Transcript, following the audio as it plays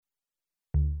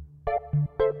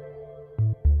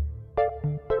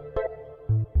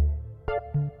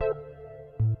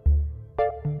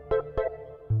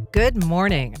Good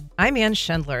morning. I'm Ann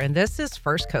Schindler, and this is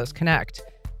First Coast Connect.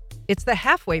 It's the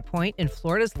halfway point in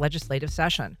Florida's legislative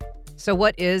session. So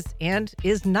what is and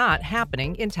is not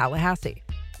happening in Tallahassee?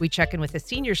 We check in with a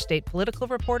senior state political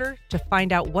reporter to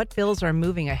find out what bills are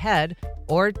moving ahead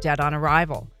or dead on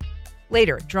arrival.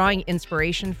 Later, drawing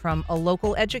inspiration from a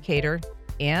local educator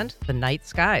and the night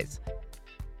skies.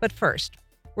 But first,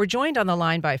 we're joined on the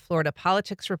line by Florida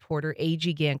politics reporter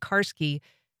A.G. Gancarski,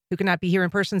 who cannot be here in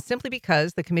person simply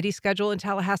because the committee schedule in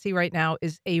Tallahassee right now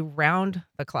is a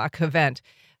round-the-clock event.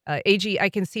 AG, I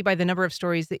can see by the number of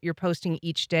stories that you're posting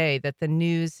each day that the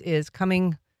news is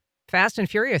coming fast and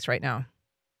furious right now.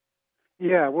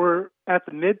 Yeah, we're at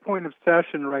the midpoint of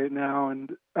session right now,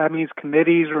 and that means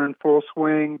committees are in full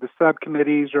swing. The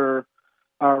subcommittees are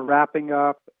wrapping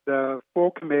up. The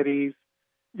full committees,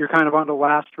 you're kind of on the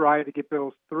last ride to get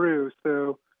bills through.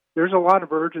 So there's a lot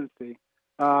of urgency.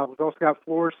 We've also got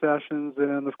floor sessions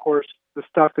and, of course, the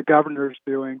stuff the governor's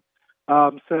doing.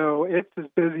 So it's as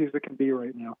busy as it can be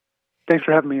right now. Thanks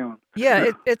for having me on.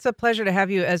 Yeah, it's a pleasure to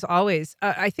have you, as always.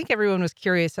 I think everyone was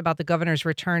curious about the governor's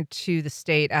return to the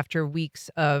state after weeks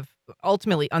of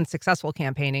ultimately unsuccessful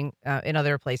campaigning in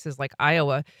other places like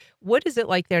Iowa. What is it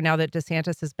like there now that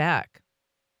DeSantis is back?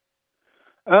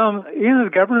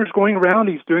 The governor's going around.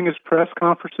 He's doing his press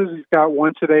conferences. He's got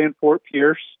one today in Fort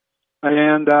Pierce.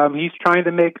 And he's trying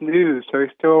to make news, so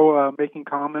he's still making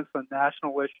comments on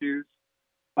national issues.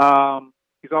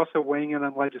 He's also weighing in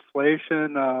on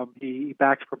legislation. He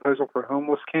backed a proposal for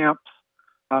homeless camps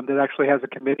that actually has a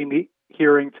committee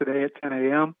hearing today at 10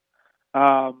 a.m.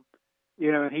 And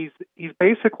he's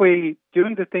basically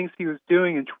doing the things he was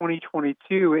doing in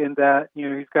 2022 in that,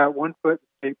 he's got one foot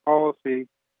in state policy,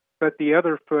 but the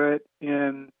other foot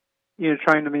in,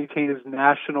 trying to maintain his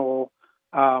national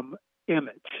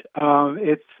image.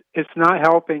 It's not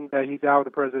helping that he's out of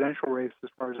the presidential race as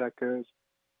far as that goes.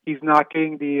 He's not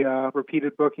getting the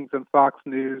repeated bookings on Fox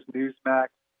News, Newsmax,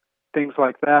 things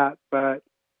like that. But,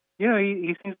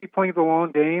 he seems to be playing the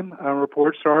long game.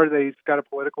 Reports are that he's got a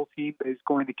political team that he's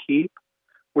going to keep,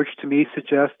 which to me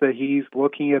suggests that he's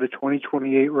looking at a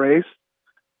 2028 race.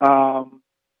 That's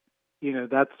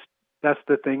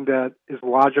the thing that is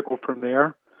logical from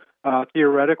there.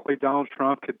 Theoretically, Donald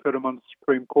Trump could put him on the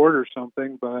Supreme Court or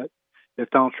something, but if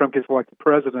Donald Trump gets elected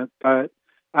president. But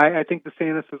I think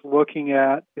DeSantis is looking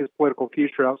at his political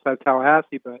future outside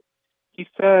Tallahassee. But he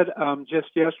said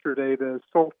just yesterday the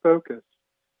sole focus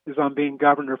is on being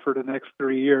governor for the next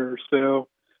 3 years. So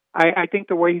I think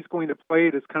the way he's going to play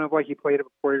it is kind of like he played it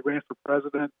before he ran for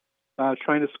president,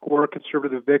 trying to score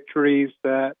conservative victories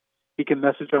that he can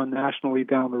message on nationally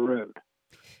down the road.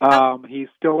 He's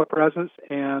still a presence,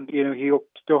 and he'll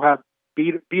still have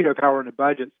veto power in the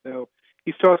budget, so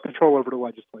he still has control over the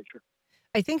legislature.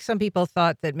 I think some people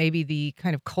thought that maybe the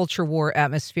kind of culture war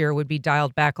atmosphere would be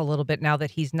dialed back a little bit now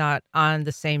that he's not on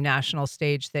the same national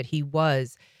stage that he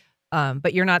was.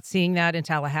 But you're not seeing that in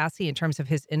Tallahassee in terms of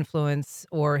his influence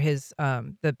or his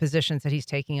the positions that he's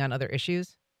taking on other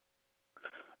issues?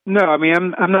 No, I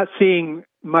mean I'm not seeing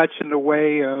much in the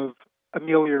way of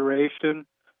amelioration.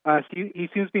 He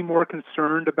seems to be more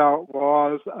concerned about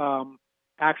laws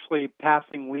actually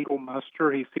passing legal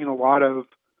muster. He's seen a lot of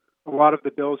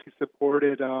the bills he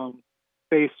supported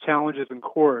face challenges in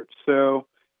court. So,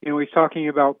 he's talking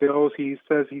about bills. He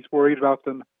says he's worried about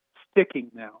them sticking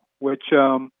now, which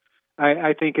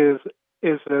I think is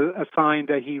a sign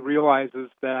that he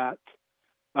realizes that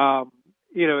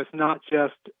it's not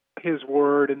just his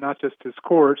word and not just his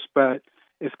courts, but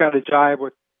it's got to jive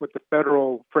with the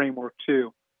federal framework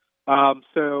too.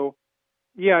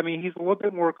 He's a little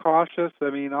bit more cautious.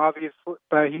 Obviously,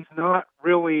 but he's not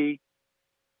really,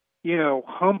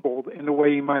 humbled in the way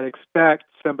you might expect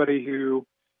somebody who,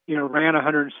 ran a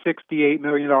 $168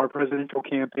 million presidential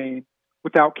campaign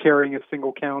without carrying a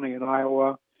single county in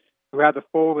Iowa, who had to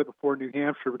fold it before New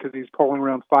Hampshire because he's polling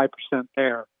around 5%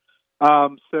 there.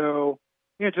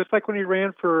 Just like when he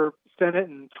ran for Senate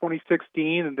in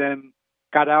 2016 and then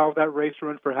got out of that race to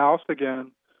run for House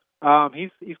again,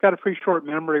 he's got a pretty short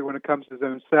memory when it comes to his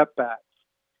own setbacks.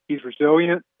 He's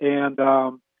resilient, and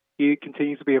he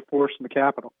continues to be a force in the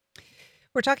Capitol.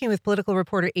 We're talking with political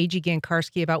reporter A.G.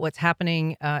 Gancarski about what's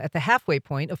happening at the halfway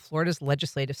point of Florida's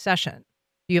legislative session.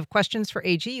 If you have questions for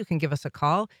AG, you can give us a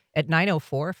call at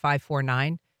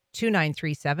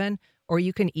 904-549-2937, or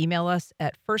you can email us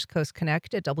at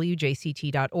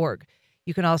firstcoastconnect@wjct.org.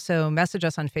 You can also message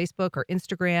us on Facebook or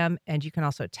Instagram, and you can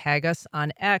also tag us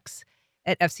on X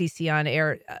at FCC On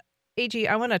Air. AG,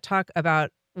 I want to talk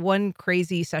about one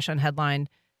crazy session headline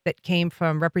that came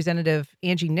from Representative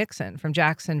Angie Nixon from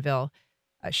Jacksonville.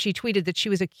 She tweeted that she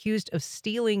was accused of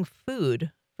stealing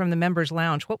food from the members'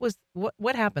 lounge.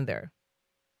 What happened there?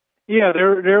 Yeah,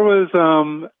 there was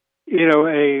a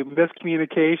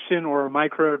miscommunication or a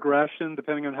microaggression,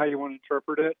 depending on how you want to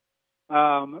interpret it.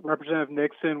 Representative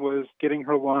Nixon was getting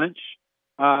her lunch.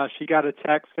 She got a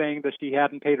text saying that she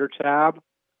hadn't paid her tab.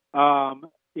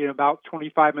 About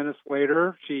 25 minutes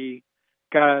later, she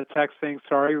got a text saying,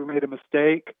 "Sorry, we made a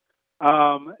mistake."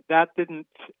 That didn't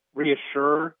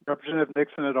reassure Representative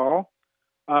Nixon at all.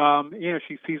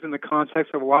 She sees in the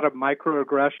context of a lot of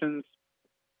microaggressions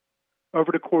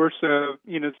over the course of,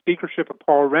 the speakership of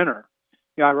Paul Renner.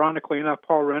 Ironically enough,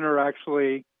 Paul Renner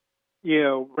actually,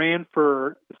 ran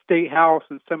for the state house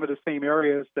in some of the same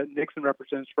areas that Nixon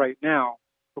represents right now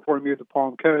before he moved to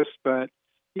Palm Coast. But,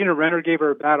 Renner gave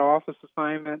her a bad office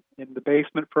assignment in the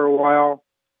basement for a while.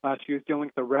 She was dealing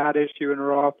with a rat issue in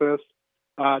her office.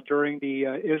 During the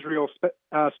Israel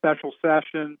special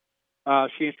session,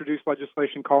 she introduced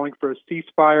legislation calling for a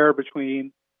ceasefire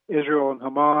between Israel and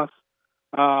Hamas.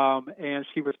 And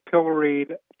she was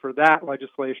pilloried for that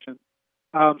legislation.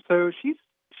 So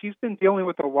she's been dealing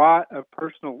with a lot of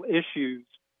personal issues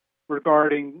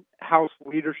regarding House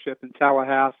leadership in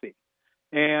Tallahassee.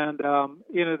 And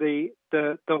the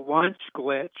lunch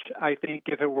glitch, I think,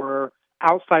 if it were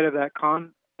outside of that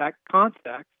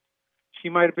context, she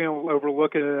might have been able to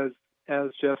overlook it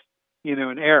as just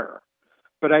an error.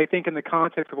 But I think in the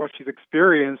context of what she's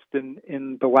experienced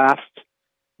in the last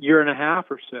year and a half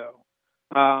or so,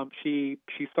 she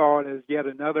saw it as yet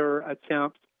another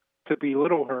attempt to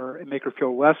belittle her and make her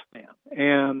feel less than.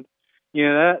 And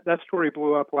that story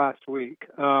blew up last week.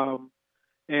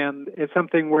 And it's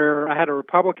something where I had a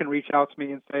Republican reach out to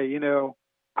me and say,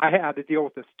 I had to deal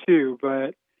with this too,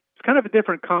 but it's kind of a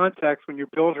different context when your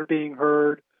bills are being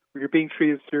heard, when you're being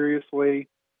treated seriously,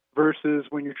 versus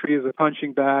when you're treated as a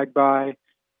punching bag by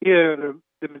the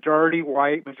majority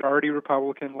white, majority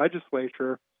Republican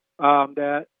legislature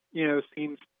that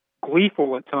seems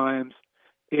gleeful at times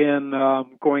in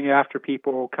going after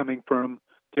people coming from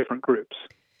different groups.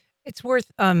 It's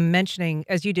worth mentioning,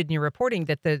 as you did in your reporting,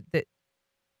 that the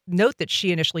note that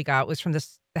she initially got was from the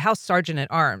House Sergeant at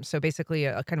Arms, so basically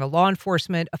a kind of a law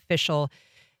enforcement official,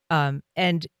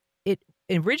 and it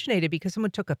originated because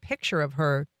someone took a picture of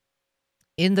her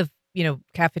in the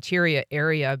cafeteria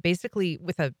area, basically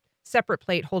with a separate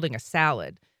plate holding a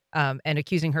salad, and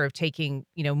accusing her of taking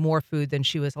more food than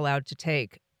she was allowed to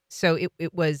take. So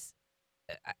it was,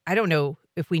 I don't know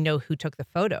if we know who took the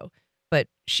photo, but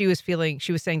she was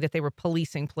saying that they were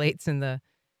policing plates in the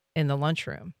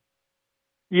lunchroom.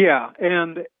 Yeah,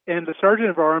 and the Sergeant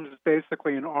of Arms is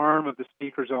basically an arm of the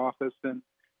Speaker's office. And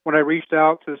when I reached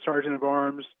out to the Sergeant of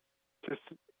Arms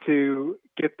to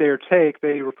get their take,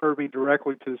 they referred me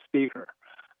directly to the Speaker.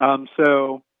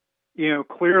 So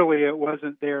clearly it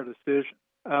wasn't their decision.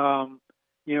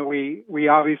 We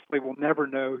obviously will never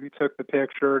know who took the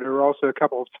picture. There were also a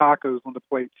couple of tacos on the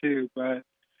plate too. But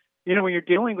when you're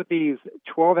dealing with these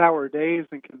 12-hour days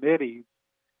in committees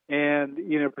and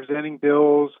presenting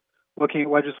bills, looking at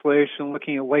legislation,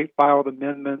 looking at late filed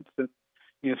amendments, and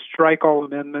strike all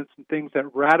amendments and things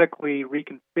that radically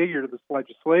reconfigure this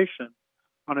legislation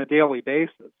on a daily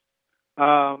basis,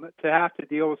 to have to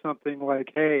deal with something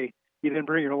like, hey, you didn't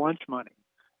bring your lunch money,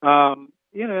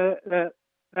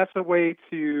 that's a way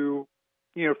to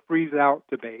freeze out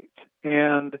debate.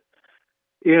 And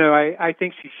I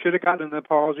think she should have gotten an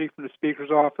apology from the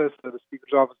Speaker's office. The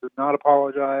Speaker's office did not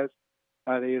apologize.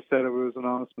 They said it was an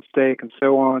honest mistake and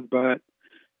so on, but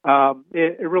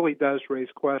it really does raise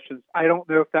questions. I don't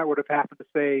know if that would have happened to,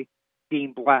 say,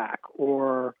 Dean Black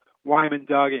or Wyman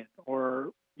Duggan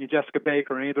or Jessica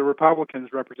Baker, any of the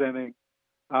Republicans representing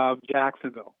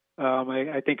Jacksonville.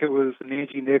 I think it was an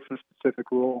Angie Nixon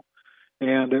specific rule,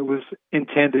 and it was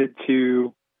intended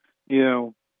to,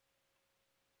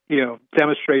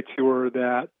 demonstrate to her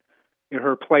that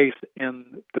her place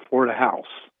in the Florida House,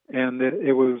 and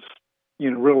it was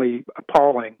really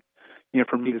appalling,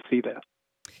 for me to see that.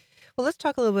 Well, let's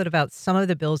talk a little bit about some of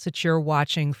the bills that you're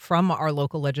watching from our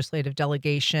local legislative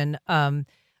delegation. I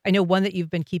know one that you've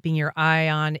been keeping your eye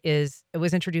on it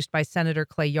was introduced by Senator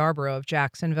Clay Yarborough of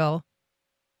Jacksonville.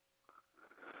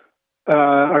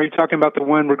 Are you talking about the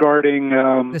one regarding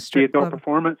the adult club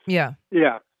performance? Yeah.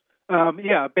 Yeah.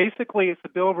 Basically, it's a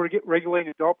bill regulating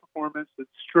adult performance. It's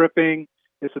stripping.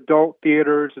 It's adult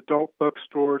theaters, adult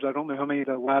bookstores. I don't know how many of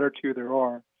the latter two there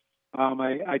are.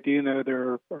 I do know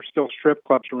there are still strip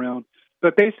clubs around.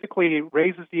 But basically, it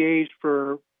raises the age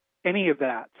for any of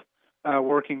that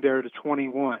working there to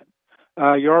 21.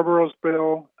 Yarborough's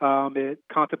bill, it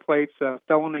contemplates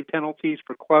felony penalties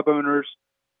for club owners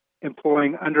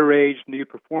employing underage new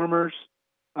performers.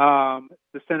 The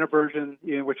Senate version,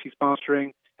 which he's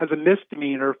sponsoring, as a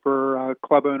misdemeanor for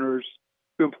club owners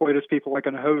who employ those people like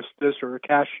a hostess or a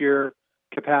cashier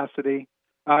capacity.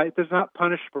 It does not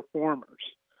punish performers.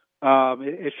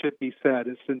 It should be said.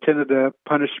 It's intended to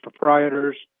punish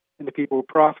proprietors and the people who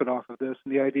profit off of this.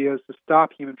 And the idea is to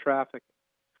stop human trafficking.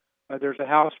 There's a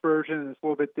House version, and it's a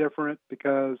little bit different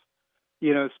because,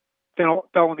 it's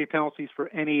felony penalties for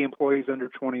any employees under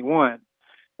 21.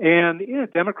 And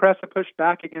Democrats have pushed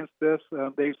back against this.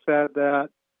 They've said that,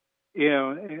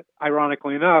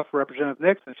 ironically enough, Representative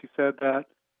Nixon, she said that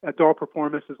adult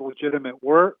performance is legitimate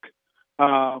work.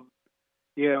 And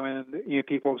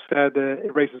people have said that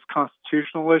it raises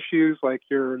constitutional issues, like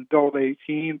you're an adult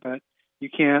 18, but you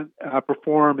can't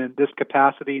perform in this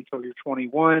capacity until you're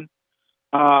 21.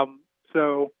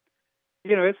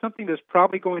 It's something that's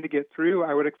probably going to get through.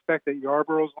 I would expect that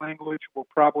Yarborough's language will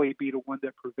probably be the one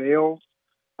that prevails,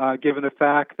 given the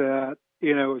fact that,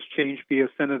 it was changed via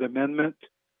Senate amendment.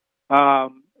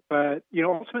 But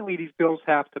ultimately these bills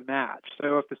have to match.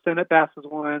 So if the Senate passes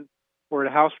one or the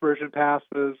House version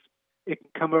passes, it can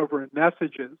come over in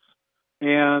messages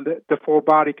and the full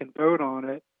body can vote on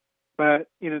it. But,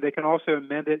 they can also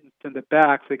amend it and send it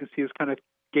back so they can see this kind of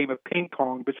game of ping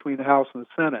pong between the House and the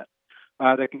Senate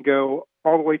that can go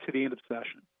all the way to the end of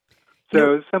session.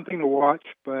 So it's something to watch,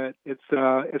 but it's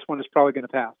one that's probably going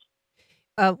to pass.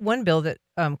 One bill that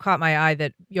caught my eye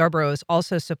that Yarborough is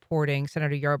also supporting,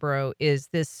 Senator Yarborough, is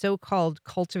this so-called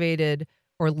cultivated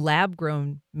or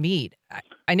lab-grown meat.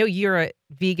 I know you're a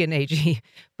vegan, AG,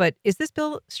 but is this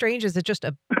bill strange? Is it just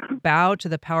a bow to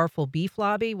the powerful beef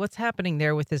lobby? What's happening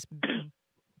there with this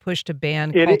push to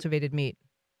ban cultivated meat?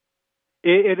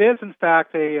 It is, in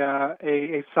fact,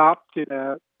 a sop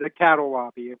to the cattle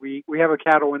lobby. We have a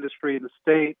cattle industry in the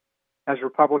state, as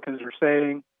Republicans are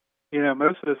saying.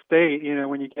 Most of the state,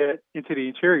 when you get into the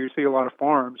interior, you see a lot of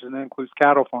farms, and that includes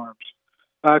cattle farms.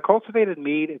 Cultivated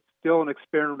meat, it's still an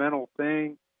experimental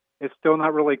thing. It's still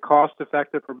not really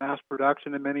cost-effective for mass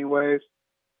production in many ways.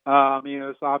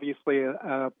 It's obviously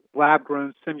a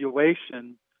lab-grown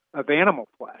simulation of animal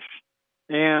flesh.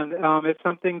 And it's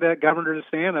something that Governor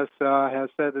DeSantis has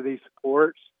said that he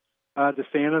supports.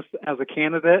 DeSantis as a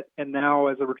candidate and now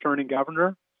as a returning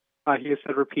governor, he has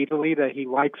said repeatedly that he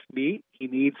likes meat. He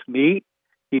needs meat.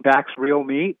 He backs real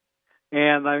meat.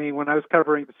 And when I was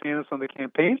covering DeSantis on the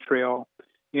campaign trail,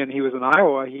 and he was in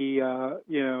Iowa, he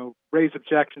raised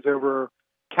objections over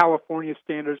California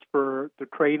standards for the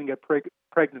creating of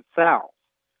pregnant sows.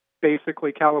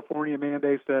 Basically, California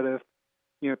mandates that if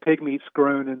pig meat's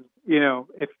grown and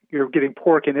if you're getting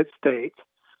pork in its state,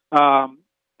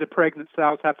 the pregnant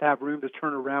sows have to have room to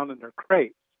turn around in their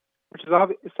crates, which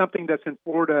is something that's in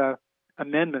Florida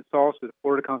amendments also, the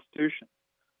Florida Constitution.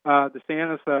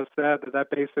 DeSantis said that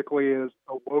basically is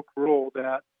a woke rule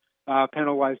that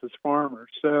penalizes farmers.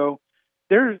 So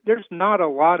there's not a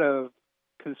lot of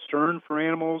concern for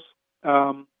animals,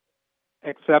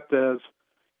 except as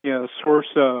a source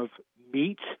of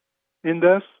meat in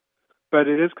this, but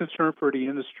it is concern for the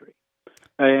industry.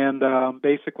 And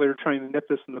basically, they're trying to nip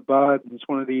this in the bud. And it's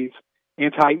one of these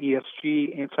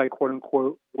anti-ESG,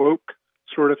 anti-quote-unquote woke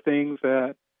sort of things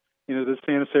that, the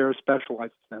DeSantis era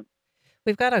specializes in.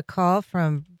 We've got a call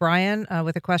from Brian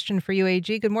with a question for you,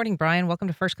 AG. Good morning, Brian. Welcome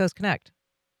to First Coast Connect.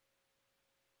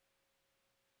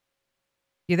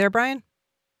 You there, Brian?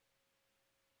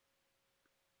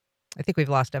 I think we've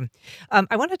lost him.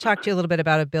 I want to talk to you a little bit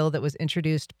about a bill that was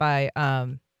introduced by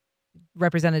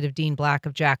Representative Dean Black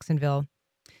of Jacksonville.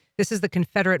 This is the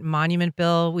Confederate Monument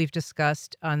Bill we've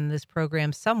discussed on this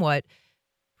program somewhat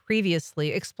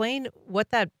previously. Explain what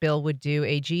that bill would do,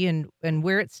 AG, and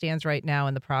where it stands right now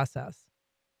in the process.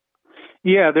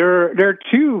 Yeah, there are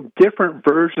two different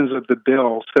versions of the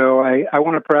bill, so I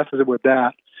want to preface it with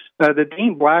that. The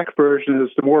Dean Black version is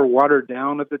the more watered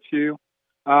down of the two.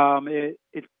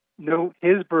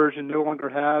 His version no longer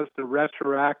has the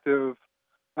retroactive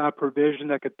provision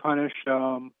that could punish,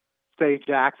 say,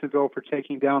 Jacksonville for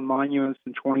taking down monuments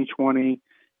in 2020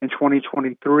 and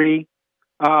 2023.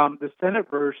 The Senate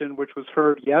version, which was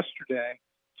heard yesterday,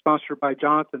 sponsored by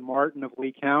Jonathan Martin of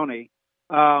Lee County,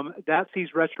 that sees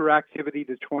retroactivity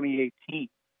to 2018,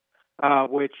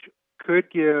 which could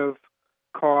give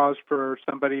cause for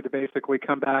somebody to basically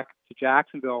come back to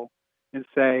Jacksonville and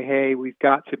say, hey, we've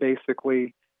got to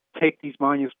basically take these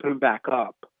monuments, put them back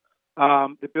up.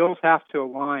 The bills have to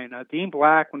align. Dean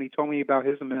Black, when he told me about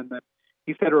his amendment,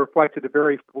 he said it reflected a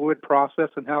very fluid process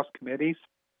in House committees.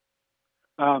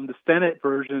 The Senate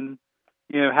version,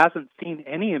 hasn't seen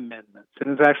any amendments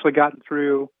and has actually gotten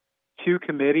through two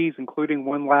committees, including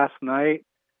one last night,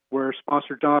 where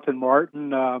sponsor Jonathan Martin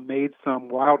made some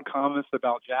wild comments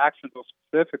about Jacksonville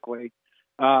specifically.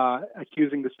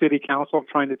 accusing the city council of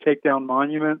trying to take down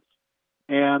monuments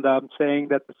and saying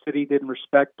that the city didn't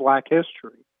respect Black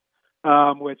history,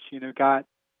 which got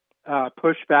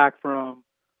pushback from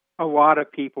a lot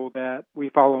of people that we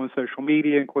follow on social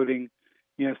media, including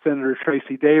Senator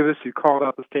Tracy Davis, who called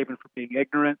out the statement for being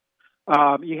ignorant.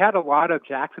 You had a lot of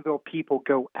Jacksonville people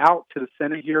go out to the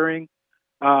Senate hearing.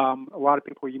 A lot of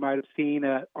people you might have seen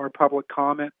at our public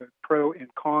comment, both pro and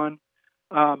con.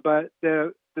 But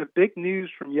the big news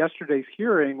from yesterday's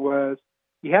hearing was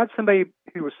you had somebody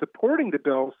who was supporting the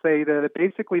bill say that it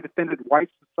basically defended white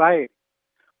society,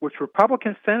 which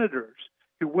Republican senators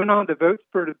who went on to vote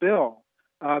for the bill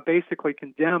basically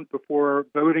condemned before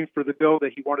voting for the bill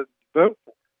that he wanted to vote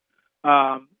for.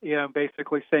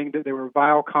 Basically saying that they were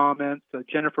vile comments.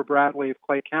 Jennifer Bradley of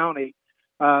Clay County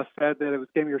said that it was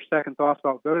giving her second thoughts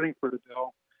about voting for the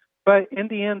bill. But in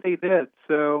the end, they did.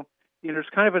 So, there's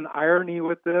kind of an irony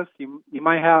with this. You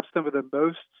might have some of the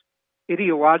most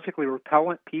ideologically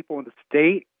repellent people in the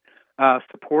state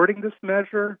supporting this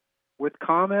measure with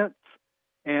comments,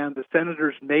 and the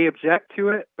senators may object to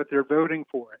it, but they're voting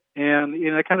for it. And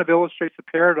it kind of illustrates the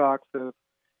paradox of,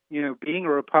 being a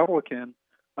Republican.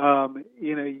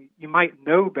 You might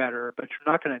know better, but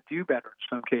you're not going to do better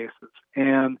in some cases.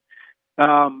 And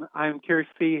I'm curious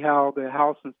to see how the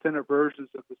House and Senate versions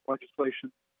of this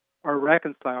legislation are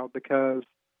reconciled, because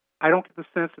I don't get the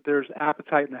sense that there's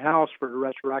appetite in the House for a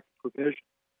retroactive provision.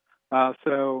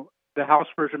 So the House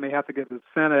version may have to go to the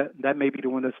Senate, and that may be the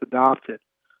one that's adopted.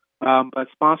 But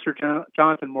sponsor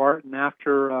Jonathan Martin,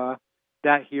 after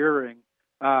that hearing,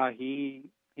 he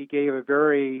gave a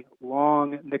very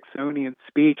long Nixonian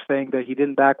speech saying that he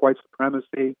didn't back white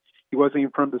supremacy, he wasn't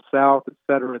even from the South, et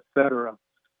cetera, et cetera.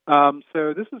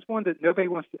 So this is one that nobody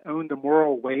wants to own the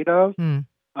moral weight of,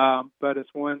 but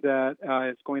it's one that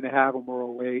is going to have a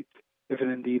moral weight if it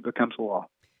indeed becomes a law.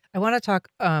 I want to talk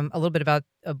a little bit about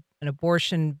an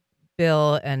abortion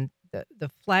bill and the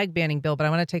flag banning bill, but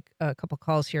I want to take a couple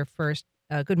calls here first.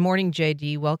 Good morning,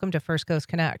 JD. Welcome to First Coast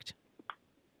Connect.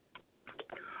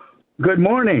 Good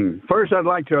morning. First, I'd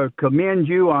like to commend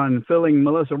you on filling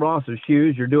Melissa Ross's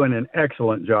shoes. You're doing an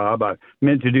excellent job. I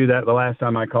meant to do that the last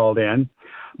time I called in.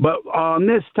 But on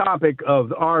this topic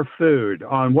of our food,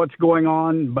 on what's going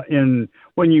on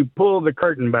when you pull the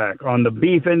curtain back on the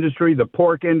beef industry, the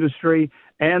pork industry,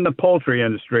 and the poultry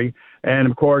industry, and,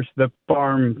 of course, the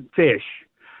farm fish,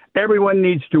 everyone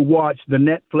needs to watch the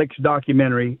Netflix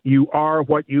documentary, You Are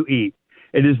What You Eat.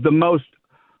 It is the most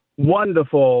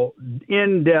wonderful,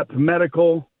 in-depth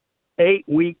medical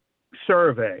 8-week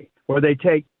survey where they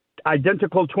take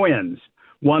identical twins,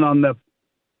 one on the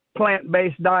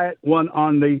plant-based diet, one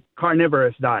on the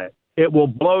carnivorous diet. It will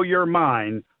blow your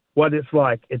mind what it's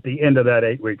like at the end of that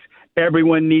 8 weeks.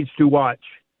 Everyone needs to watch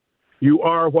You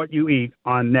Are What You Eat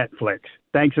on Netflix.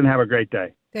 Thanks, and have a great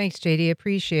day. Thanks, JD.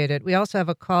 Appreciate it. We also have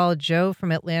a call, Joe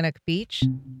from Atlantic Beach.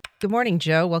 Good morning,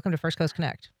 Joe. Welcome to First Coast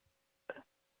Connect.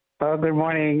 Good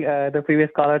morning. The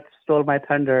previous caller stole my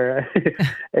thunder.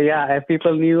 Yeah, if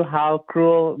people knew how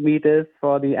cruel meat is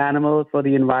for the animals, for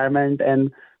the environment,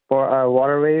 and for our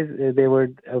waterways, they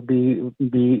would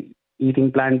be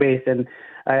eating plant-based. And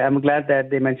I'm glad that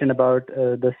they mentioned about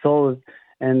the sows.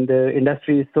 And the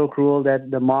industry is so cruel that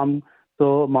the mom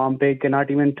pig cannot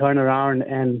even turn around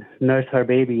and nurse her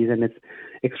babies. And it's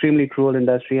extremely cruel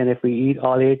industry. And if we eat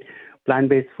all 8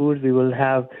 plant-based foods, we will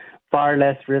have far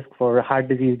less risk for heart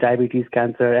disease, diabetes,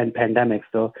 cancer, and pandemics.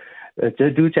 So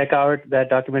just do check out that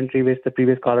documentary which the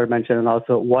previous caller mentioned, and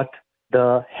also What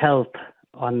the Health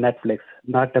on Netflix.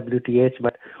 Not WTH,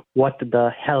 but What the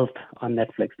Health on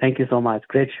Netflix. Thank you so much.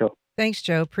 Great show. Thanks,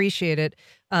 Joe. Appreciate it.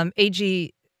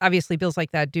 AG, obviously bills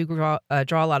like that do draw a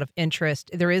lot of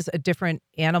interest. There is a different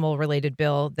animal-related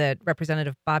bill that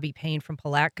Representative Bobby Payne from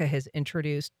Palatka has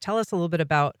introduced. Tell us a little bit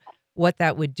about what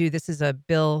that would do. This is a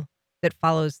bill that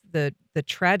follows the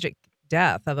tragic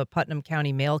death of a Putnam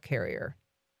County mail carrier.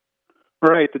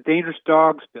 Right, the Dangerous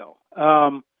Dogs bill.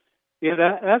 That's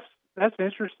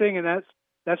interesting, and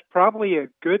that's probably a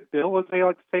good bill, as they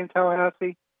like to say in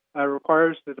Tallahassee.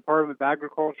 Requires the Department of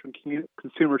Agriculture and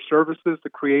Consumer Services to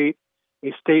create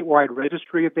a statewide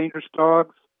registry of dangerous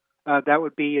dogs. That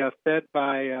would be fed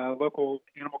by local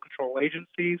animal control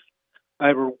agencies.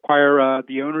 It would require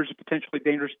the owners of potentially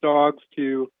dangerous dogs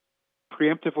to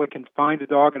preemptively confine a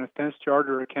dog in a fenced yard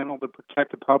or a kennel to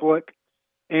protect the public.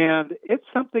 And it's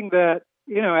something that,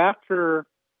 after,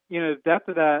 the death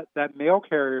of that mail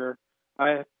carrier,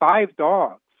 5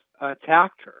 dogs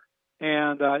attacked her.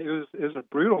 And it was a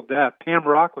brutal death. Pam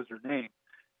Rock was her name.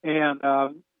 And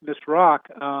Miss Rock,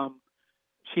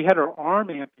 she had her arm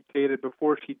amputated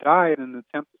before she died in an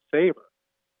attempt to save her.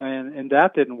 and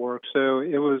that didn't work. So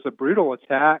it was a brutal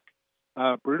attack,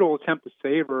 brutal attempt to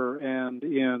save her, and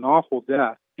an awful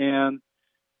death. And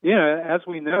as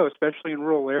we know, especially in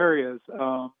rural areas,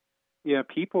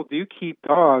 people do keep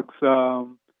dogs,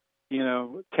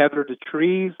 tethered to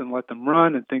trees and let them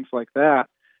run and things like that.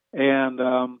 And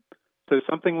so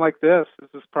something like this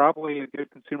is probably a good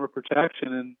consumer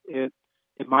protection, and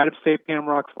it might have saved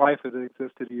Camrock's life if it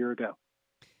existed a year ago.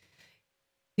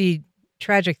 The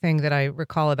tragic thing that I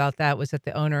recall about that was that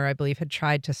the owner, I believe, had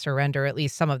tried to surrender at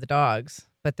least some of the dogs,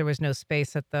 but there was no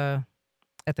space at the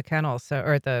kennel,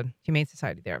 or at the Humane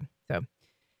Society there. So,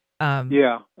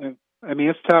 yeah, I mean,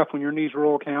 it's tough when you're in these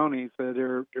rural counties.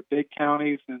 They're big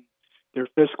counties and they're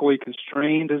fiscally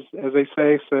constrained, as they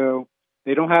say. So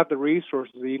they don't have the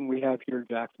resources even we have here in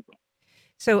Jacksonville.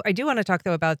 So I do want to talk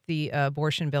though about the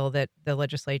abortion bill that the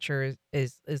legislature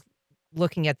is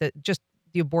looking at, just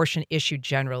the abortion issue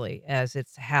generally as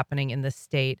it's happening in the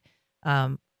state.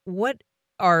 What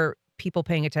are people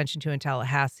paying attention to in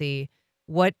Tallahassee?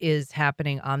 What is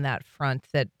happening on that front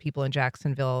that people in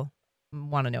Jacksonville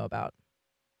want to know about?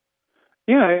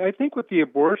 Yeah, I think with the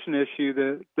abortion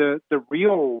issue, the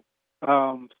real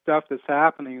stuff that's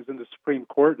happening is in the Supreme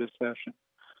Court this session,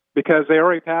 because they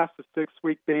already passed the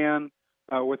 6-week ban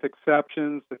with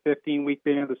exceptions, the 15-week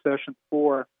ban the session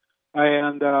before,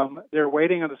 and they're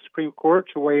waiting on the Supreme Court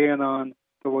to weigh in on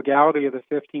the legality of the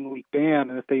 15-week ban.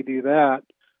 And if they do that,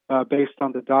 based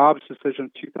on the Dobbs decision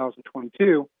of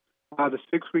 2022, the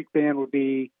 6-week ban would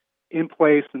be in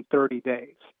place in 30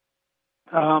 days.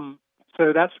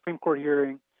 So that Supreme Court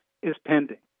hearing is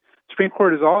pending. Supreme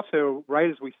Court is also, right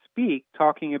as we speak,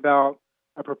 talking about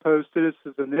a proposed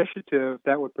citizens initiative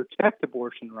that would protect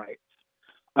abortion rights.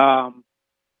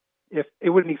 If it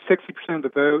would need 60% of the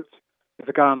votes if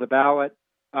it got on the ballot,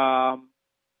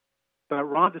 but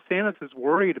Ron DeSantis is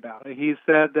worried about it. He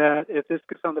said that if this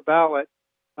gets on the ballot,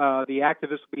 the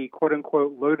activists will be "quote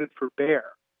unquote" loaded for bear.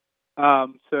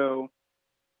 So,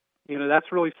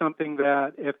 that's really something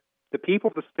that if the people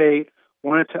of the state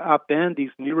wanted to upend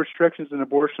these new restrictions in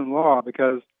abortion law,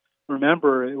 because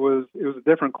remember, it was a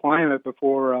different climate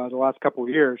before the last couple of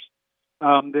years,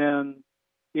 then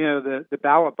the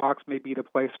ballot box may be the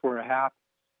place where it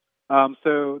happens.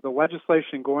 So the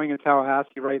legislation going in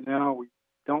Tallahassee right now, we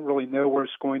don't really know where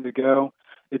it's going to go.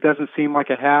 It doesn't seem like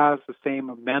it has the same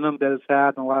momentum that it's had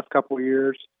in the last couple of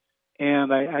years.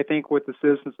 And I think with the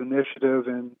Citizens Initiative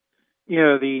and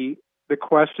the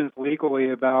questions legally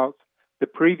about the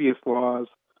previous laws,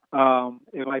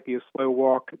 it might be a slow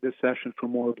walk this session for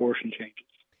more abortion changes.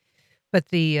 But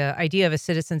the idea of a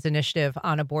citizens initiative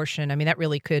on abortion, I mean, that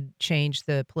really could change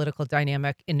the political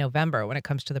dynamic in November when it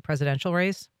comes to the presidential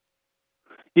race.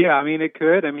 Yeah, I mean, it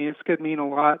could. I mean, this could mean a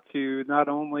lot to not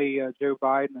only Joe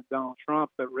Biden and Donald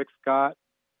Trump, but Rick Scott,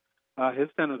 his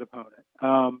Senate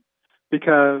opponent,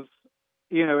 because,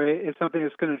 it's something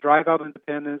that's going to drive out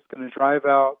independents, going to drive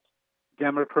out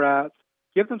Democrats,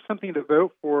 give them something to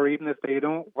vote for, even if they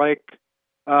don't like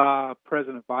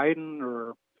President Biden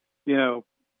or,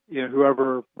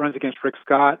 whoever runs against Rick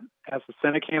Scott as the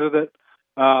Senate candidate.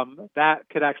 That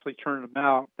could actually turn them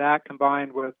out. That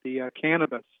combined with the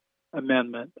cannabis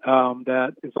amendment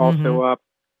that is also up,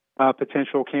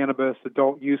 potential cannabis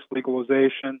adult use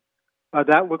legalization.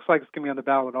 That looks like it's going to be on the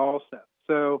ballot also.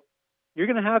 So you're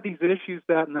going to have these issues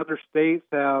that in other states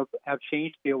have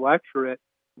changed the electorate,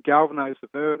 galvanized the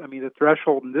vote. I mean, the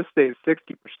threshold in this state is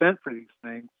 60% for these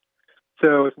things.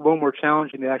 So it's a little more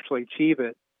challenging to actually achieve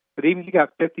it. But even if you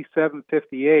got 57,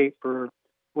 58 for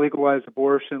legalized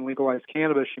abortion, legalized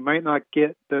cannabis, you might not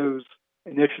get those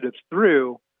initiatives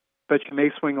through, but you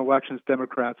may swing elections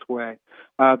Democrats' way.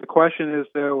 The question is,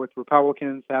 though, with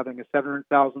Republicans having a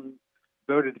 700,000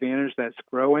 vote advantage that's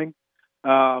growing,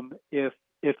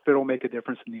 if it'll make a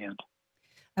difference in the end.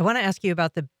 I want to ask you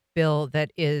about the bill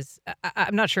that is,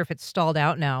 I'm not sure if it's stalled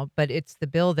out now, but it's the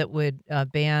bill that would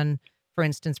ban, for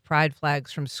instance, pride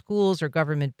flags from schools or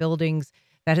government buildings.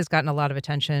 That has gotten a lot of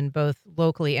attention, both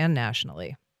locally and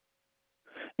nationally.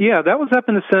 Yeah, that was up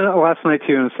in the Senate last night,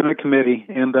 too, in the Senate committee,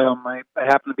 and I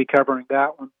happened to be covering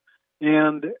that one.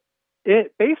 And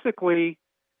it basically,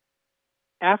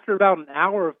 after about an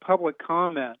hour of public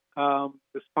comment,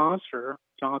 the sponsor,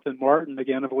 Jonathan Martin,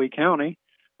 again of Lee County,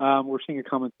 we're seeing a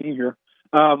common theme here,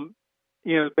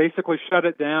 basically shut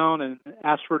it down and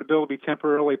asked for the bill to be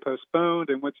temporarily postponed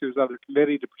and went to his other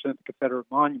committee to present the Confederate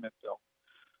Monument Bill.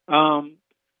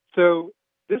 So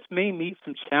this may meet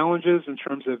some challenges in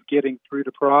terms of getting through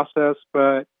the process,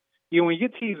 but when you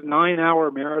get to these 9-hour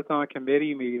marathon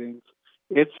committee meetings,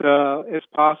 it's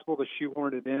possible to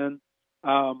shoehorn it in.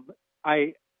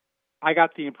 I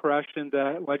got the impression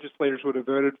that legislators would have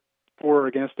voted for or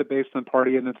against it based on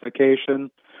party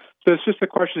identification. So it's just a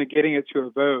question of getting it to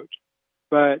a vote.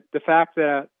 But the fact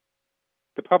that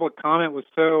the public comment was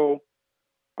so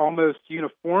almost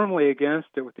uniformly against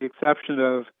it, with the exception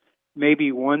of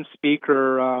maybe one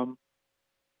speaker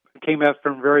came up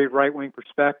from a very right-wing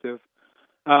perspective,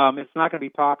 it's not going to be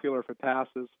popular if it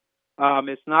passes.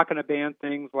 It's not going to ban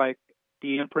things like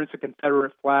the imprints of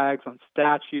Confederate flags on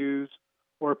statues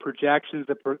or projections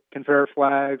of Confederate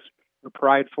flags or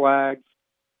pride flags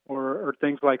or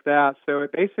things like that. So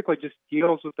it basically just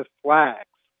deals with the flags,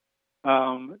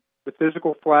 the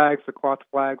physical flags, the cloth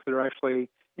flags that are actually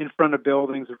in front of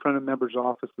buildings, in front of members'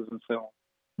 offices, and so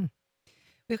on.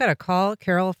 We've got a call.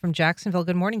 Carol from Jacksonville.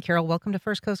 Good morning, Carol. Welcome to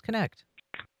First Coast Connect.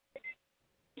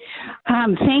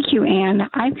 Thank you, Ann.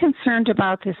 I'm concerned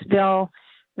about this bill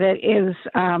that is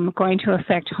going to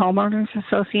affect homeowners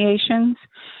associations,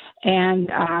 and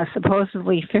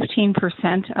supposedly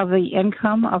 15% of the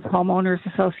income of homeowners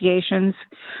associations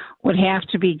would have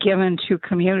to be given to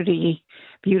community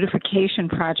beautification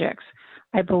projects.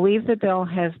 I believe the bill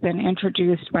has been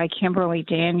introduced by Kimberly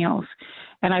Daniels,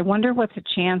 and I wonder what the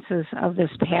chances of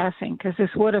this passing, because this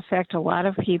would affect a lot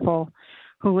of people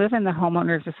who live in the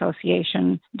homeowners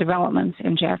association developments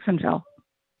in Jacksonville.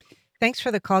 Thanks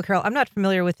for the call, Carol. I'm not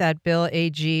familiar with that bill,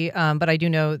 AG, but I do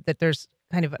know that there's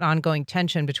kind of an ongoing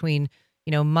tension between,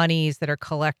 monies that are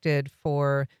collected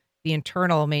for the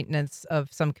internal maintenance of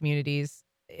some communities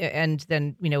and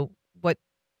then, what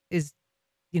is,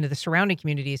 the surrounding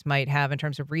communities might have in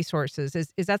terms of resources.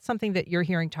 Is that something that you're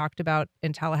hearing talked about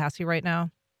in Tallahassee right now?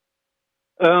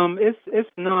 It's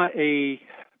not a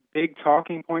big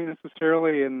talking point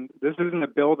necessarily, and this isn't a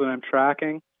bill that I'm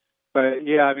tracking. But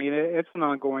yeah, I mean, it's an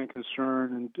ongoing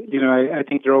concern, and I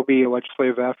think there will be a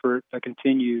legislative effort that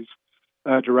continues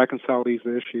to reconcile these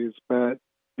issues. But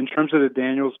in terms of the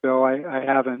Daniels bill, I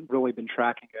haven't really been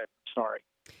tracking it. Sorry.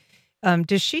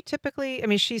 Does she typically? I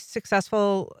mean, she's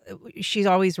successful. She's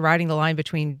always riding the line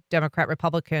between Democrat,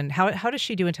 Republican. How does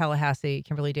she do in Tallahassee,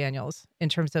 Kimberly Daniels, in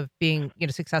terms of being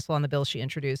successful on the bill she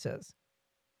introduces?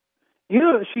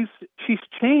 She's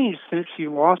changed since she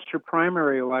lost her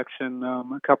primary election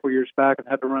a couple years back and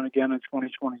had to run again in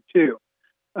 2022.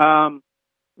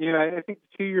 I think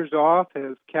the 2 years off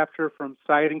has kept her from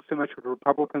siding so much with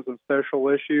Republicans on social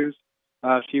issues.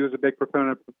 She was a big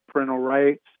proponent of parental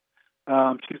rights.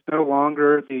 She's no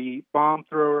longer the bomb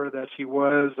thrower that she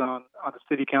was on the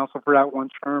city council for that one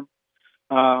term.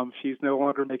 She's no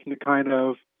longer making the kind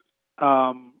of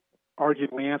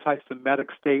arguably anti-Semitic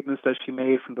statements that she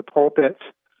made from the pulpit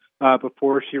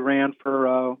before she ran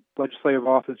for legislative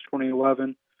office in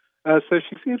 2011. So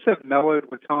she seems to have mellowed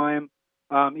with time.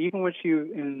 Even when she,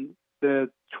 in the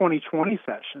 2020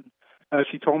 session,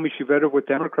 she told me she voted with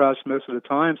Democrats most of the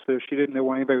time, so she didn't know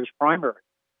why anybody was primary.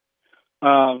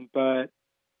 But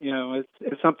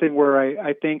it's something where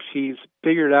I think she's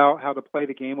figured out how to play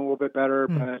the game a little bit better.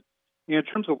 But in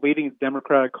terms of leading the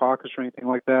Democratic caucus or anything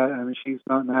like that, I mean, she's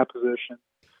not in that position.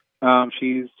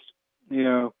 She's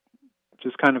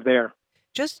just kind of there.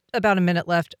 Just about a minute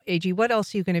left, AG. What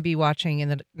else are you going to be watching in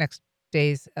the next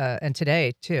days and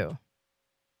today too?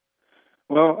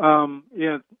 Well,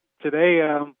 today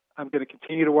I'm going to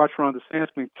continue to watch Ron DeSantis. I'm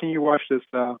going to continue to watch this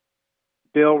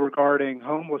bill regarding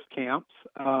homeless camps.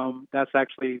 That's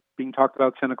actually being talked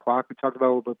about at 10 o'clock. We talked about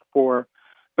it a little bit before.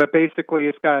 But basically,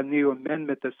 it's got a new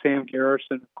amendment that Sam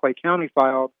Garrison of Clay County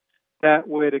filed that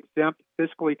would exempt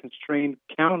fiscally constrained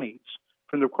counties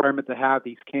from the requirement to have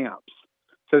these camps.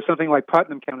 So something like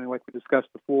Putnam County, like we discussed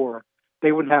before,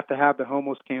 they wouldn't have to have the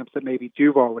homeless camps that maybe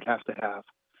Duval would have to have.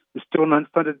 There's still an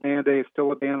unfunded mandate,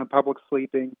 still a ban on public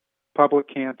sleeping, public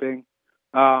camping.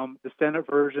 The Senate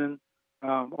version,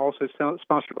 also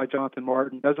sponsored by Jonathan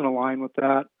Martin, doesn't align with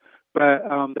that. But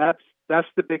that's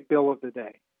the big bill of the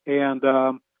day. And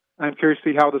I'm curious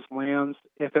to see how this lands,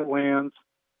 if it lands.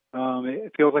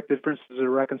 It feels like the differences are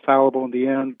reconcilable in the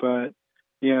end, but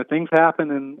things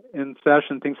happen in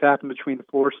session, things happen between the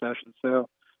floor sessions. So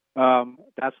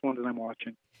that's one that I'm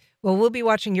watching. Well, we'll be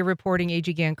watching your reporting,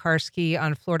 A.G. Gancarski,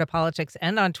 on Florida politics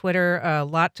and on Twitter. A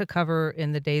lot to cover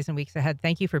in the days and weeks ahead.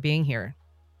 Thank you for being here.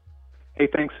 Hey,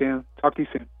 thanks, Sam. Talk to you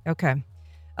soon. Okay.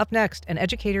 Up next, an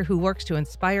educator who works to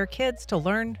inspire kids to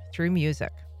learn through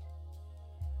music.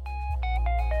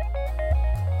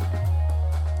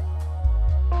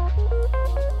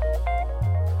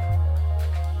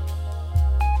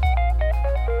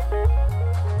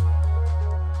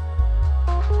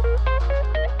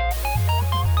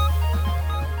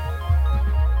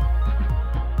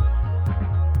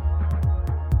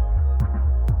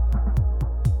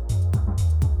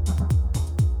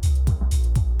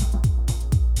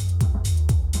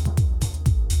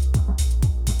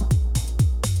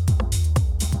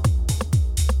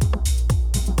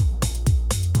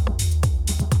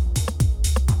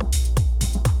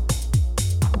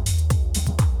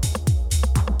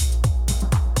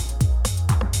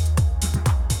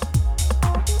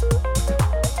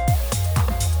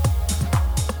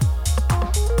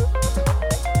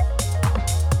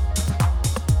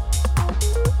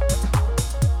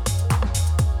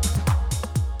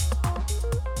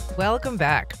 Welcome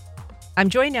back. I'm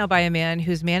joined now by a man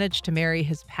who's managed to marry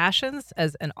his passions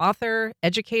as an author,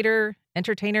 educator,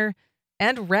 entertainer,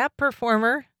 and rap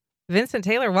performer. Vincent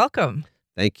Taylor, welcome.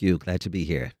 Thank you. Glad to be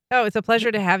here. Oh, it's a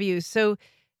pleasure to have you. So,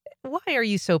 why are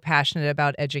you so passionate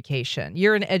about education?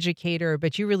 You're an educator,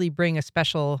 but you really bring a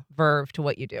special verve to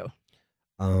what you do.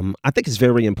 I think it's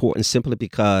very important simply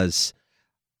because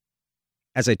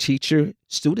as a teacher,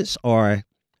 students are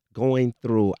going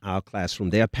through our classroom.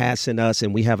 They're passing us,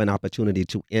 and we have an opportunity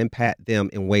to impact them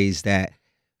in ways that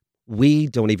we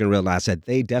don't even realize, that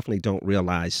they definitely don't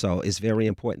realize. So it's very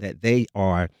important that they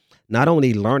are not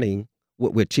only learning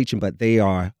what we're teaching, but they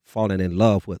are falling in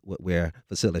love with what we're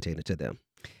facilitating to them.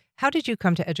 How did you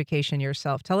come to education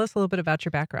yourself? Tell us a little bit about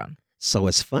your background. So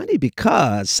it's funny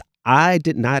because I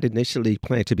did not initially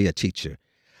plan to be a teacher.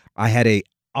 I had a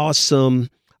awesome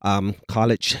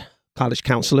college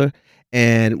counselor,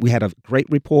 and we had a great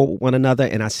rapport with one another.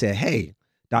 And I said, "Hey,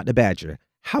 Dr. Badger,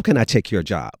 how can I take your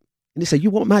job?" And he said, "You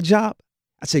want my job?"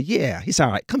 I said, "Yeah." He said,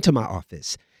 "All right, come to my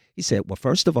office." He said, "Well,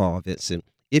 first of all, Vincent,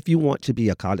 if you want to be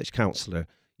a college counselor,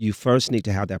 you first need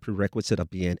to have that prerequisite of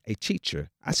being a teacher."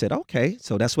 I said, "Okay,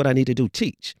 so that's what I need to do,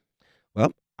 teach."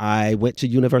 Well, I went to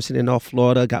University of North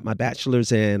Florida, got my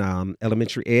bachelor's in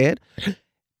elementary ed,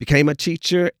 became a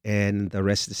teacher, and the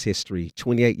rest is history.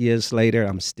 28 years later,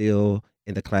 I'm still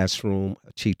in the classroom,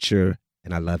 a teacher,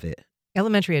 and I love it.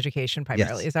 Elementary education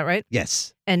primarily, Yes. Is that right?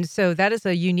 Yes. And so that is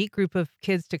a unique group of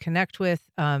kids to connect with.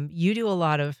 You do a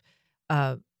lot of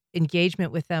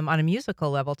engagement with them on a musical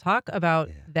level. Talk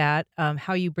about that,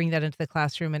 how you bring that into the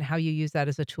classroom and how you use that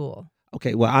as a tool.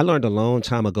 Okay, well, I learned a long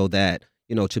time ago that,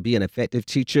 to be an effective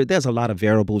teacher, there's a lot of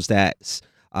variables that's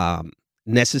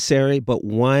necessary, but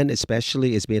one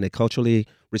especially is being a culturally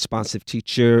responsive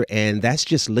teacher, and that's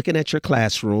just looking at your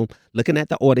classroom, looking at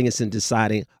the audience and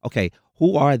deciding, okay,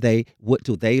 who are they, what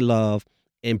do they love,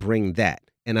 and bring that.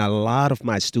 And a lot of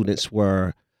my students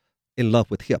were in love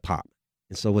with hip hop,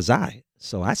 and so was I.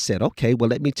 So I said, okay, well,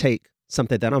 let me take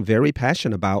something that I'm very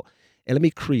passionate about and let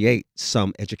me create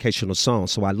some educational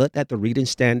songs. So I looked at the reading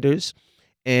standards,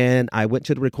 and I went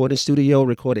to the recording studio,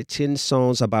 recorded 10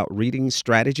 songs about reading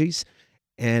strategies,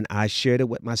 and I shared it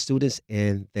with my students,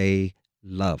 and they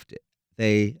loved it.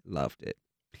 They loved it.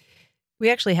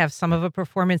 We actually have some of a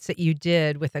performance that you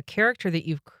did with a character that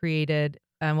you've created,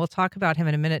 and we'll talk about him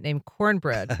in a minute, named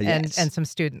Cornbread, Yes. and some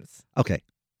students. Okay.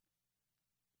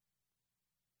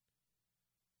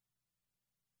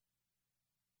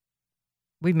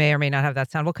 We may or may not have that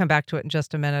sound. We'll come back to it in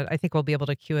just a minute. I think we'll be able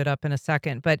to cue it up in a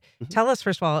second. But tell us,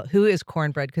 first of all, who is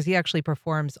Cornbread? Because he actually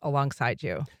performs alongside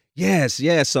you. Yes,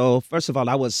 yes. So first of all,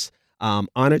 I was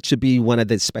honored to be one of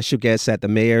the special guests at the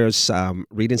mayor's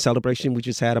reading celebration we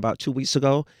just had about 2 weeks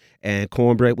ago, and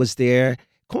Cornbread was there.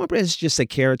 Cornbread is just a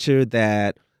character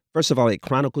that, first of all, it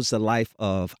chronicles the life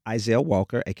of Isaiah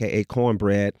Walker, aka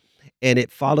Cornbread, and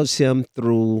it follows him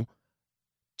through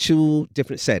two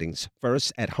different settings.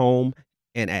 First, at home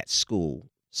and at school,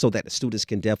 so that the students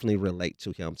can definitely relate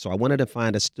to him. So I wanted to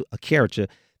find a character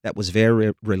that was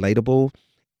very relatable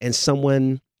and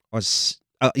someone or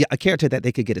a character that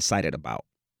they could get excited about.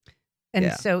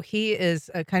 And so he is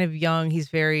kind of young. He's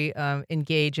very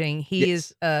engaging. He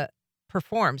is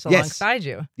performs alongside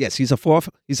you. Yes, he's a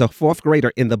fourth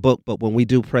grader in the book, but when we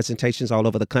do presentations all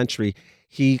over the country,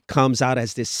 he comes out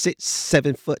as this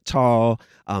 7 foot tall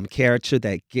character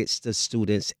that gets the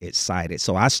students excited.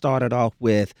 So I started off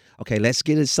with, okay, let's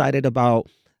get excited about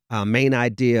main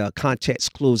idea,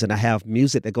 context clues, and I have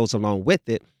music that goes along with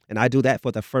it. And I do that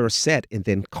for the first set, and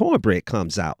then Cornbread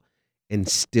comes out and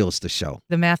steals the show.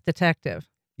 The math detective.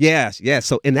 Yes.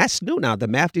 So, and that's new now. The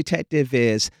math detective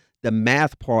is the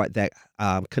math part that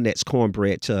connects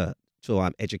Cornbread to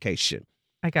education.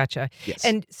 I gotcha. Yes.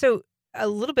 And so a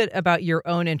little bit about your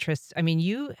own interests. I mean,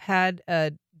 you had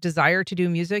a desire to do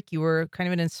music. You were kind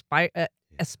of an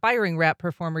aspiring rap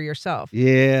performer yourself.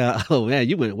 Yeah. Oh, man,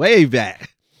 you went way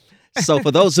back. So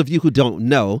for those of you who don't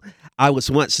know, I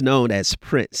was once known as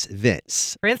Prince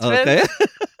Vince. Prince Vince?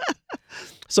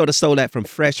 Sort of stole that from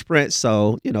Fresh Prince.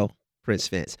 So, Prince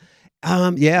Vince.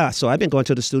 So I've been going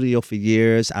to the studio for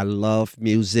years. I love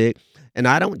music. And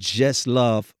I don't just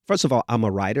love, first of all, I'm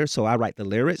a writer, so I write the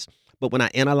lyrics. But when I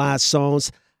analyze songs,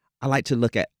 I like to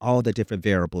look at all the different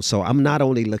variables. So I'm not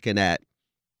only looking at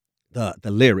the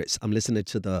lyrics, I'm listening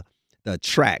to the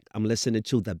track, I'm listening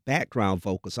to the background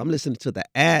vocals, I'm listening to the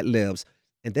ad libs,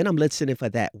 and then I'm listening for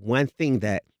that one thing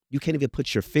that you can't even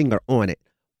put your finger on it,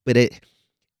 but it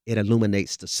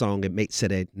illuminates the song. It makes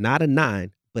it not a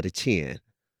 9, but a 10.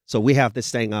 So we have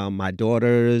this thing, my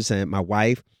daughters and my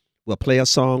wife will play a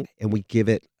song and we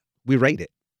rate it.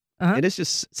 And it's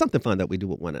just something fun that we do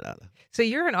with one another. So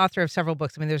you're an author of several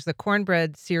books. I mean, there's the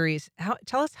Cornbread series.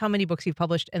 Tell us how many books you've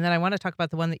published, and then I want to talk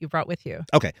about the one that you brought with you.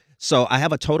 Okay, so I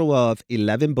have a total of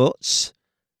 11 books.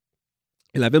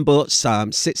 11 books,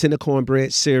 6 in the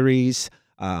Cornbread series.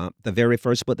 The very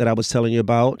first book that I was telling you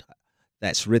about,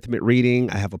 that's rhythmic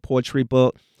reading. I have a poetry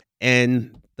book.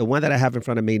 And the one that I have in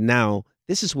front of me now,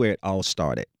 this is where it all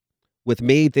started. With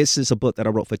me, this is a book that I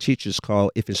wrote for teachers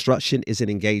called If Instruction Isn't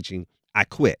Engaging, I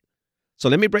Quit. So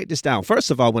let me break this down.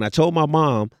 First of all, when I told my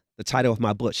mom the title of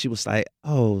my book, she was like,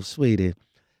 "Oh, sweetie,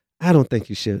 I don't think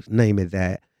you should name it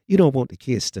that. You don't want the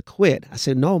kids to quit." I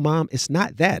said, "No, Mom, it's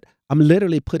not that. I'm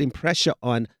literally putting pressure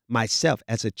on myself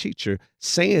as a teacher,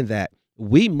 saying that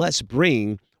we must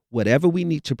bring whatever we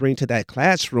need to bring to that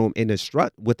classroom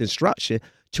with instruction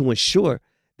to ensure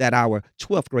that our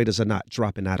 12th graders are not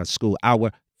dropping out of school.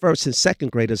 Our first and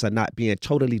second graders are not being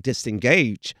totally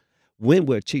disengaged when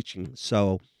we're teaching."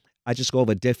 So I just go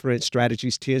over different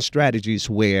strategies, 10 strategies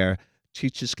where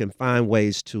teachers can find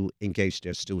ways to engage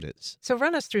their students. So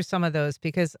run us through some of those,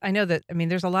 because I know that, I mean,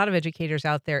 there's a lot of educators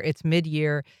out there. It's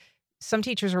mid-year. Some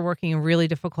teachers are working in really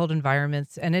difficult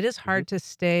environments, and it is hard to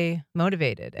stay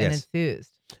motivated and enthused.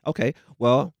 Okay.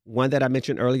 Well, one that I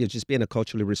mentioned earlier, just being a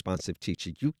culturally responsive teacher.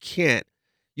 You can't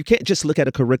just look at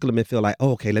a curriculum and feel like,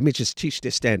 "Oh, okay, let me just teach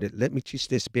this standard. Let me teach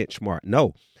this benchmark."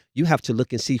 No, you have to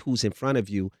look and see who's in front of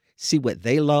you, see what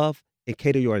they love, and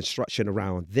cater your instruction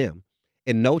around them.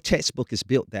 And no textbook is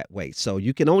built that way. So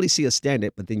you can only see a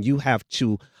standard, but then you have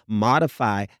to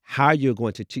modify how you're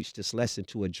going to teach this lesson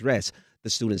to address the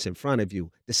students in front of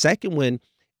you. The second one,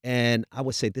 and I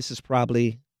would say this is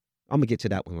probably, I'm going to get to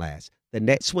that one last. The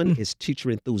next one is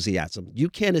teacher enthusiasm. You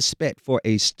can't expect for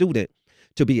a student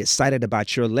to be excited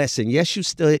about your lesson. Yes, you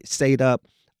stayed up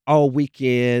all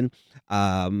weekend,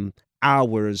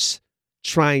 hours,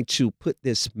 trying to put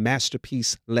this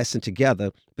masterpiece lesson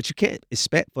together, but you can't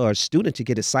expect for a student to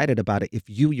get excited about it if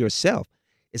you yourself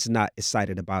is not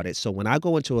excited about it. So when I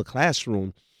go into a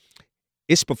classroom,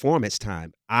 it's performance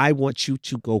time. I want you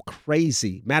to go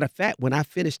crazy. Matter of fact, when I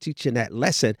finish teaching that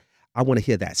lesson, I want to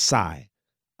hear that sigh.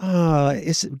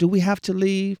 Do we have to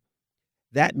leave?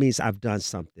 That means I've done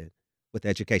something with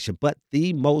education. But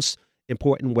the most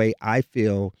important way I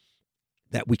feel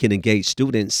that we can engage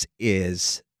students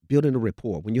is building a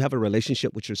rapport. When you have a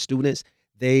relationship with your students,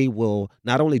 they will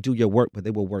not only do your work, but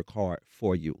they will work hard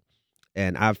for you.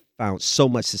 And I've found so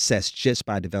much success just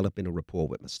by developing a rapport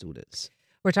with my students.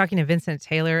 We're talking to Vincent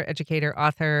Taylor, educator,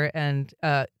 author, and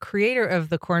creator of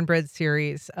the Cornbread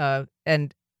series,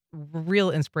 and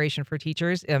real inspiration for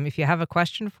teachers. If you have a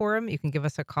question for him, you can give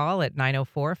us a call at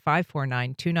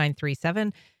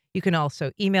 904-549-2937. You can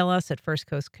also email us at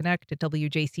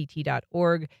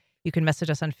firstcoastconnect@wjct.org. You can message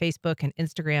us on Facebook and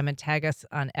Instagram and tag us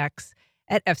on X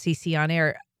at FCC On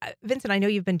Air. Vincent, I know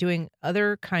you've been doing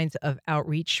other kinds of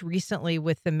outreach recently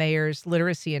with the mayor's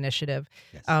literacy initiative.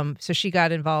 Yes. So she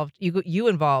got involved, you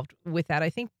involved with that,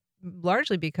 I think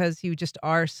largely because you just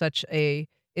are such a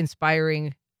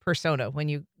inspiring persona when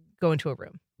you go into a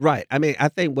room. Right. I mean, I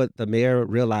think what the mayor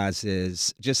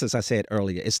realizes, just as I said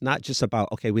earlier, it's not just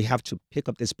about, okay, we have to pick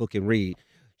up this book and read.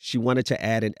 She wanted to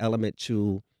add an element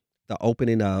to the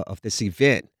opening of this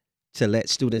event to let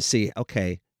students see,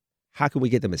 okay, how can we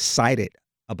get them excited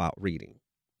about reading?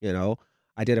 You know,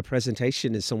 I did a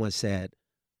presentation and someone said,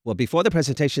 well, before the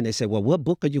presentation, they said, well, what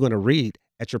book are you going to read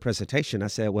at your presentation? I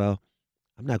said, well,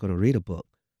 I'm not going to read a book.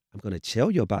 I'm going to tell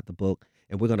you about the book,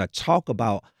 and we're going to talk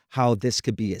about how this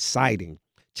could be exciting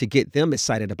to get them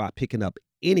excited about picking up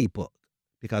any book,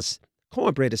 because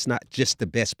Cornbread is not just the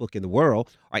best book in the world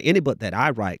or any book that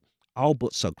I write. All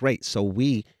books are great. So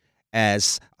we,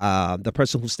 as the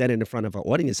person who's standing in front of our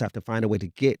audience, have to find a way to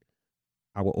get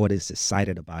our audience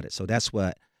excited about it. So that's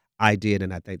what I did,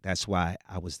 and I think that's why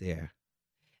I was there.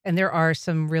 And there are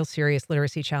some real serious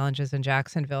literacy challenges in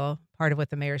Jacksonville, part of what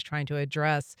the mayor's trying to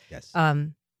address. Yes.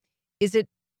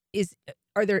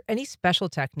 Are there any special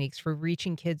techniques for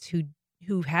reaching kids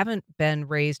who haven't been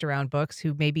raised around books,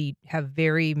 who maybe have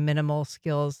very minimal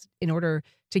skills, in order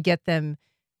to get them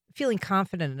feeling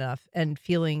confident enough and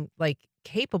feeling like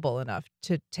capable enough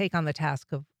to take on the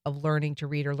task of learning to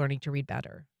read or learning to read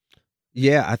better?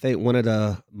 Yeah, I think one of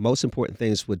the most important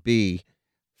things would be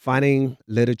finding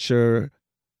literature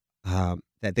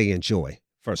that they enjoy,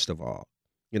 first of all.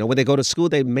 You know, when they go to school,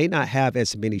 they may not have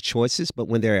as many choices, but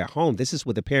when they're at home, this is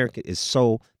where the parent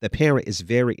is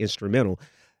very instrumental,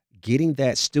 getting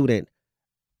that student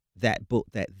that book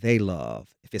that they love.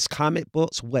 If it's comic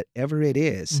books, whatever it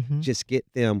is, just get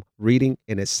them reading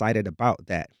and excited about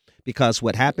that. Because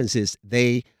what happens is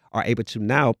they are able to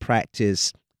now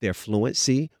practice their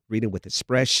fluency, reading with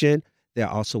expression. They're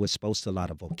also exposed to a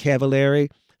lot of vocabulary.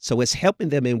 So it's helping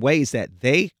them in ways that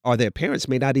they or their parents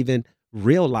may not even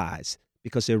realize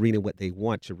because they're reading what they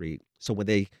want to read. So when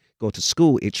they go to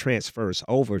school, it transfers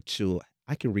over to,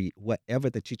 I can read whatever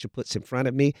the teacher puts in front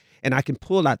of me, and I can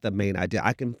pull out the main idea.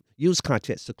 I can use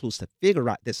context clues to figure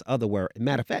out this other word.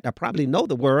 Matter of fact, I probably know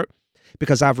the word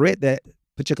because I've read that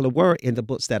particular word in the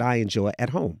books that I enjoy at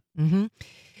home. Mm-hmm.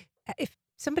 If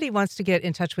somebody wants to get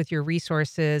in touch with your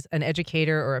resources, an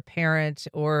educator or a parent,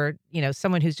 or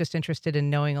someone who's just interested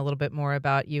in knowing a little bit more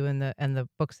about you and the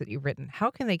books that you've written, how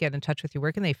can they get in touch with you?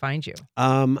 Where can they find you?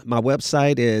 My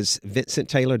website is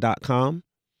vincenttaylor.com.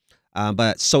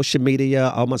 But social media,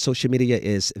 all my social media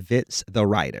is Vince the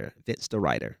Writer.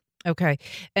 Okay.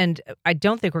 And I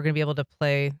don't think we're going to be able to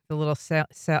play the little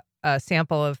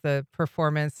sample of the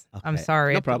performance. Okay. I'm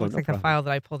sorry. No problem. It looks like the file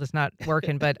that I pulled is not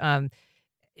working, but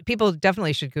people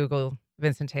definitely should Google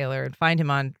Vincent Taylor and find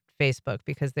him on Facebook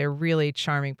because they're really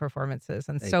charming performances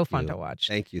and so fun to watch.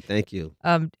 Thank you.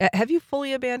 Have you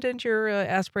fully abandoned your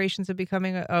aspirations of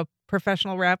becoming a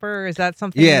professional rapper? Or is that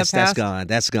something Yes, in the past?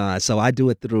 That's gone. So I do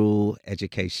it through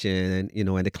education,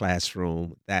 in the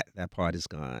classroom. That part is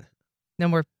gone. No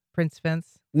more Prince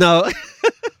Vince? No.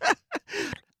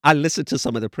 I listen to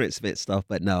some of the Prince Vince stuff,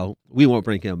 but no, we won't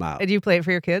bring him out. And do you play it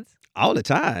for your kids? All the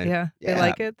time. Yeah. They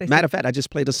like it? Matter of fact, I just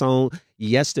played a song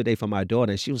yesterday for my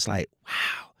daughter, and she was like,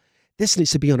 wow, this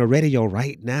needs to be on the radio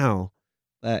right now.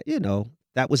 But,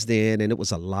 that was then, and it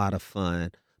was a lot of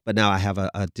fun. But now I have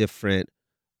a different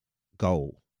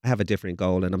goal.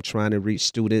 And I'm trying to reach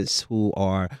students who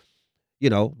are,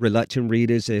 reluctant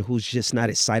readers and who's just not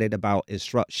excited about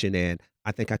instruction. And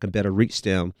I think I can better reach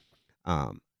them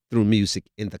through music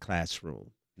in the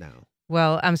classroom now.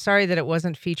 Well, I'm sorry that it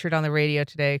wasn't featured on the radio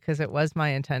today because it was my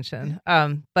intention.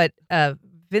 But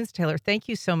Vince Taylor, thank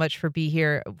you so much for being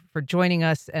here, for joining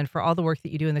us, and for all the work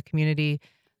that you do in the community,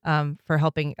 for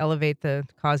helping elevate the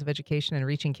cause of education and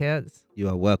reaching kids. You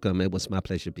are welcome. It was my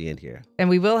pleasure being here. And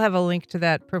we will have a link to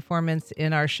that performance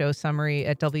in our show summary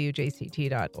at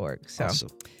wjct.org. So, awesome.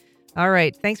 All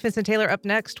right. Thanks, Vincent Taylor. Up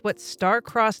next, what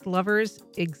star-crossed lovers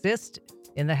exist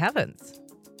in the heavens?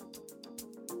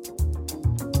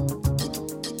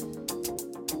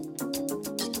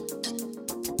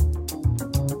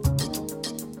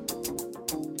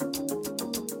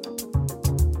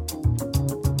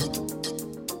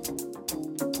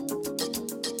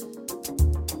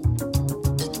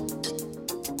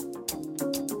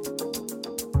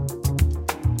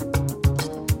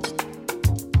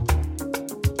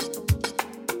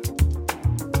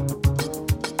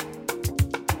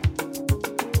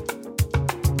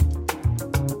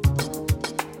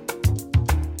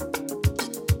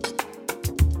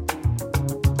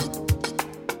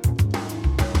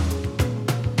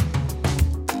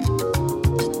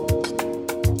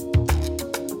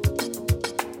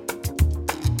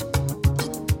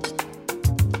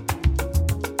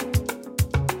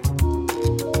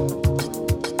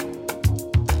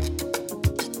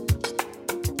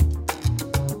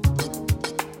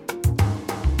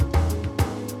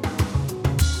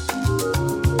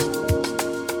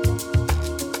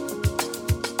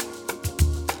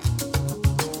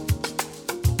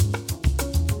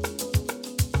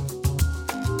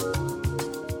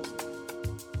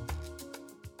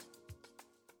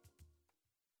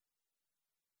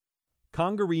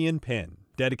 Congaree & Pen,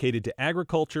 dedicated to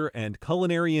agriculture and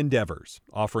culinary endeavors,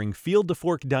 offering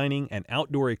field-to-fork dining and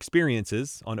outdoor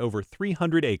experiences on over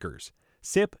 300 acres.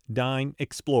 Sip, dine,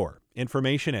 explore.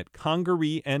 Information at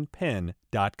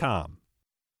congareeandpen.com.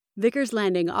 Vickers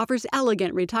Landing offers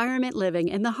elegant retirement living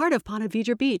in the heart of Ponte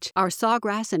Vedra Beach. Our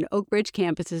Sawgrass and Oak Ridge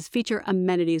campuses feature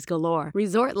amenities galore,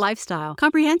 resort lifestyle,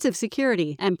 comprehensive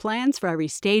security, and plans for every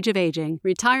stage of aging.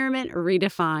 Retirement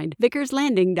redefined.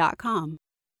 VickersLanding.com.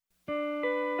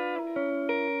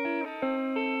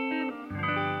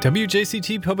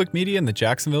 WJCT Public Media and the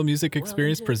Jacksonville Music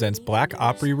Experience presents Black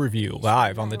Opry Review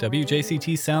live on the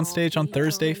WJCT soundstage on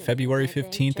Thursday, February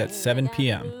 15th at 7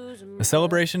 p.m. A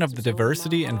celebration of the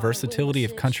diversity and versatility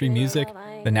of country music,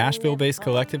 the Nashville-based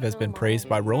collective has been praised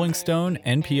by Rolling Stone,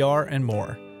 NPR, and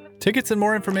more. Tickets and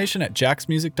more information at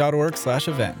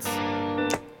jacksmusic.org/events.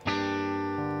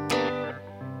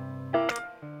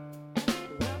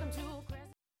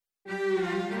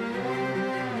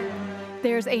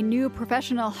 There's a new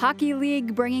professional hockey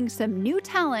league bringing some new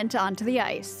talent onto the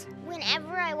ice.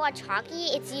 Whenever I watch hockey,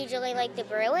 it's usually like the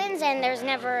Bruins, and there's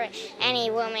never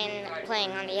any women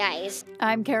playing on the ice.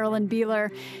 I'm Carolyn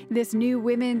Beeler. This new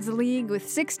women's league with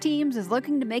 6 teams is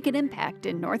looking to make an impact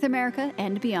in North America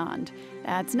and beyond.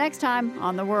 That's next time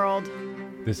on The World.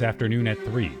 This afternoon at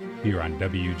 3, here on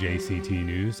WJCT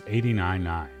News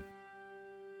 89.9.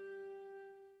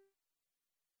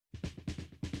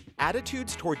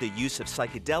 attitudes toward the use of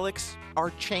psychedelics are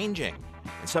changing.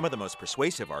 And some of the most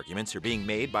persuasive arguments are being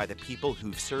made by the people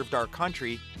who've served our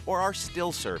country or are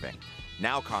still serving.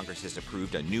 Now Congress has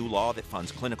approved a new law that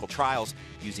funds clinical trials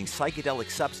using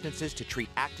psychedelic substances to treat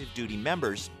active duty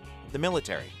members of the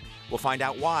military. We'll find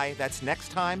out why. That's next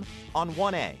time on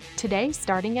 1A. Today,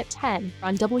 starting at 10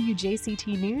 on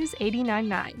WJCT News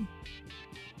 89.9.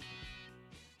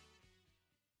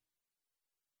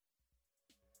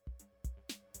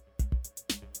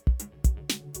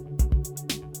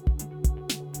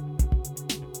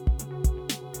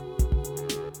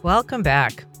 Welcome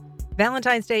back.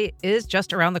 Valentine's Day is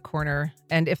just around the corner,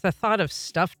 and if the thought of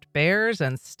stuffed bears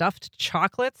and stuffed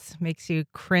chocolates makes you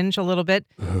cringe a little bit,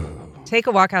 take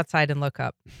a walk outside and look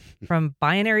up. From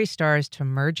binary stars to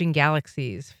merging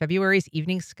galaxies, February's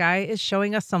evening sky is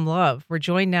showing us some love. We're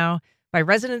joined now by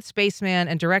resident spaceman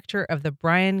and director of the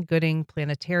Bryan-Gooding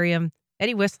Planetarium,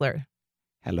 Eddie Whisler.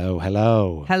 Hello,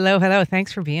 hello. Hello, hello.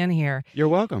 Thanks for being here. You're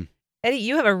welcome. Eddie,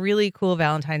 you have a really cool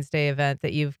Valentine's Day event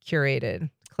that you've curated,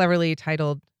 cleverly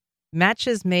titled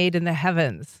Matches Made in the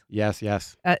Heavens. Yes,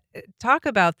 yes. Talk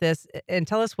about this and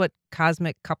tell us what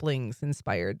cosmic couplings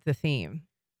inspired the theme.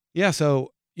 Yeah,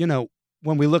 so,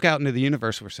 when we look out into the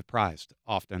universe, we're surprised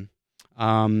often.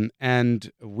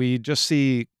 And we just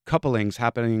see couplings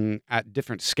happening at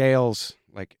different scales,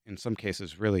 like in some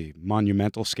cases, really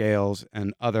monumental scales,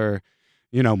 and other,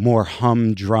 more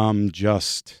humdrum,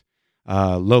 just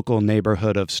local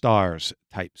neighborhood of stars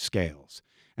type scales.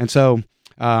 And so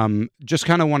just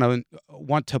kind of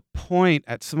want to point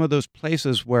at some of those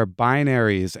places where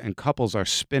binaries and couples are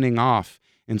spinning off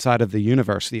inside of the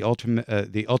universe, the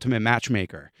ultimate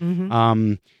matchmaker,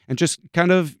 and just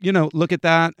kind of look at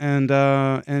that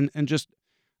and just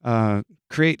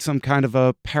create some kind of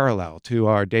a parallel to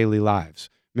our daily lives.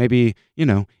 Maybe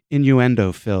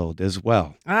innuendo filled as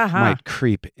well might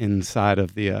creep inside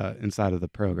of the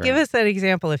program. Give us an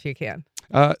example if you can.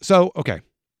 Okay.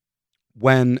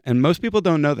 And most people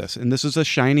don't know this, and this is a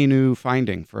shiny new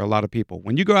finding for a lot of people.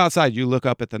 When you go outside, you look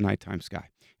up at the nighttime sky,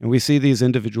 and we see these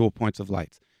individual points of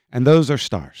light, and those are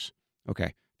stars.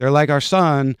 Okay. They're like our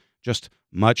sun, just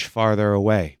much farther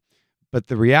away. But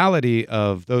the reality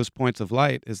of those points of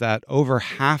light is that over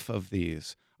half of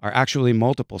these are actually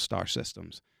multiple star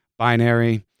systems,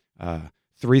 binary,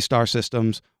 3-star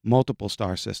systems, multiple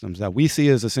star systems that we see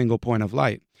as a single point of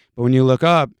light. But when you look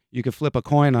up, you can flip a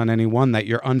coin on any one that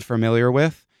you're unfamiliar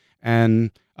with,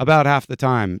 and about half the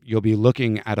time you'll be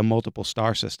looking at a multiple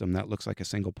star system that looks like a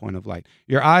single point of light.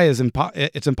 Your eye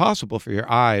it's impossible for your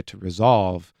eye to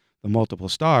resolve the multiple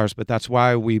stars, but that's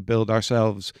why we build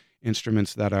ourselves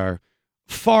instruments that are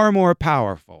far more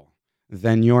powerful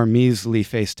than your measly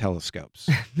face telescopes.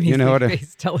 You know what I mean?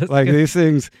 Like these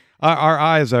things. Our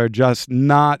eyes are just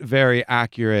not very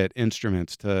accurate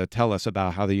instruments to tell us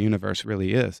about how the universe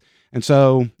really is. And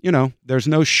so, there's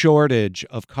no shortage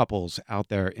of couples out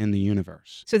there in the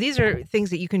universe. So these are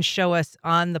things that you can show us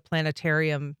on the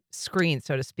planetarium screen,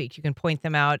 so to speak. You can point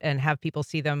them out and have people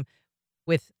see them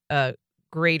with a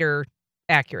greater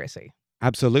accuracy.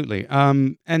 Absolutely.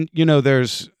 And,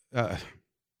 there's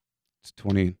it's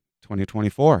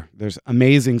 2024. There's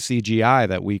amazing CGI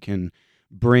that we can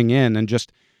bring in and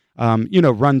just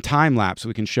run time lapse.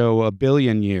 We can show 1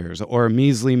 billion years or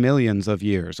measly millions of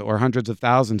years or hundreds of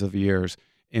thousands of years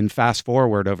in fast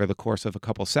forward over the course of a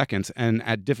couple seconds. And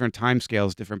at different time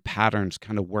scales, different patterns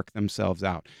kind of work themselves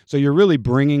out. So you're really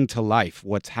bringing to life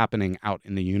what's happening out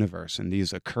in the universe and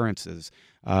these occurrences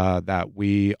that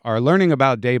we are learning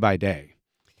about day by day.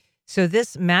 So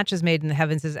this Matches Made in the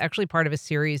Heavens is actually part of a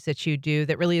series that you do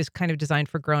that really is kind of designed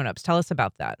for grownups. Tell us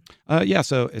about that. Yeah,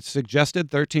 so it's suggested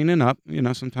 13 and up.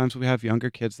 Sometimes we have younger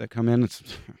kids that come in.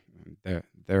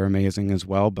 They're amazing as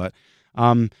well, but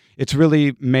it's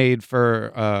really made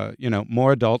for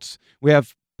more adults. We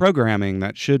have programming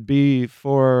that should be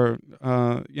for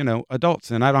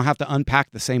adults, and I don't have to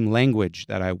unpack the same language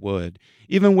that I would,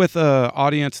 even with an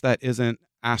audience that isn't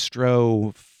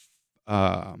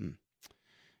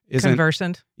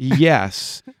conversant.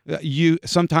 Yes. You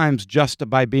sometimes just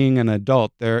by being an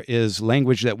adult, there is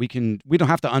language that we don't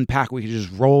have to unpack. We can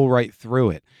just roll right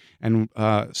through it. And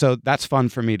so that's fun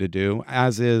for me to do,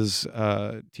 as is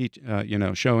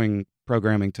showing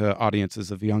programming to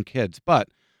audiences of young kids. But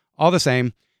all the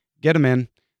same, get them in.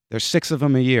 There's 6 of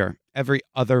them a year, every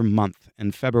other month.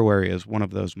 And February is one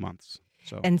of those months.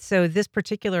 So this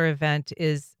particular event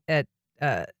is at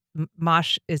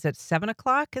MOSH is at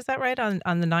 7:00. Is that right? On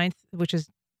the 9th, which is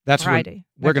Friday.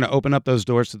 We're going to open up those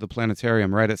doors to the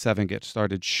planetarium right at 7. Get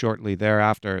started shortly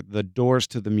thereafter. The doors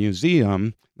to the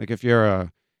museum, like if you're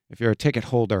a ticket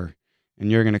holder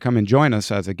and you're going to come and join us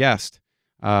as a guest,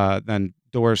 then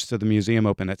doors to the museum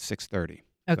open at 6:30.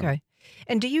 Okay.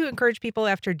 And do you encourage people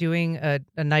after doing a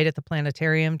night at the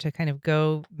planetarium to kind of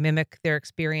go mimic their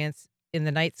experience in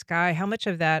the night sky? How much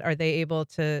of that are they able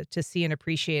to see and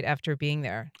appreciate after being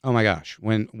there? Oh my gosh,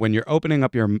 when you're opening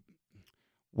up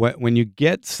when you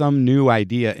get some new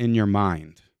idea in your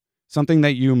mind, something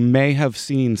that you may have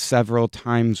seen several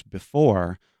times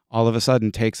before, all of a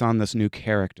sudden takes on this new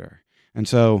character. And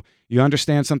so you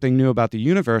understand something new about the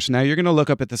universe. Now you're going to look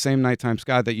up at the same nighttime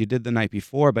sky that you did the night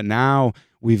before, but now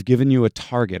we've given you a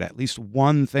target, at least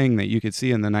one thing that you could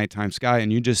see in the nighttime sky,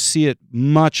 and you just see it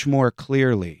much more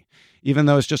clearly. Even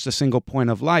though it's just a single point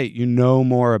of light, you know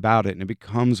more about it, and it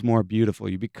becomes more beautiful.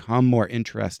 You become more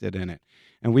interested in it.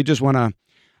 And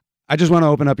I just want to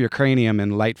open up your cranium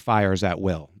and light fires at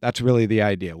will. That's really the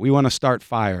idea. We want to start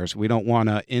fires. We don't want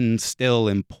to instill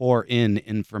and pour in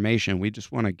information. We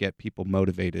just want to get people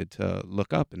motivated to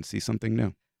look up and see something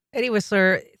new. Eddie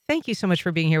Whisler, thank you so much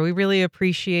for being here. We really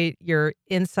appreciate your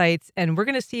insights, and we're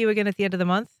going to see you again at the end of the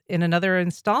month in another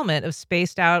installment of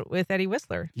Spaced Out with Eddie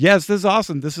Whisler. Yes, this is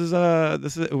awesome.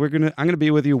 I'm gonna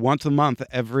be with you once a month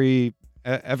every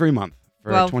month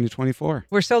for 2024.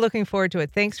 We're so looking forward to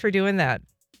it. Thanks for doing that.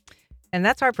 And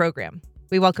that's our program.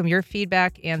 We welcome your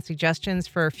feedback and suggestions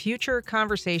for future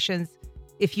conversations.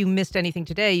 If you missed anything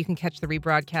today, you can catch the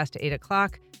rebroadcast at 8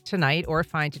 o'clock tonight or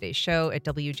find today's show at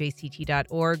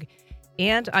wjct.org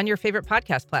and on your favorite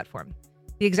podcast platform.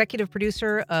 The executive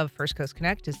producer of First Coast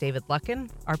Connect is David Luckin.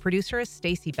 Our producer is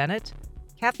Stacey Bennett.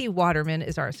 Kathy Waterman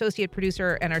is our associate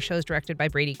producer, and our show is directed by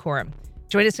Brady Corum.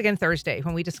 Join us again Thursday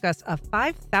when we discuss a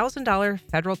 $5,000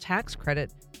 federal tax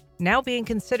credit now being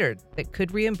considered that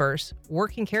could reimburse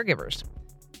working caregivers.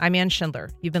 I'm Ann Schindler.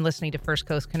 You've been listening to First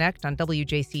Coast Connect on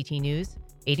WJCT News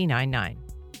 89.9.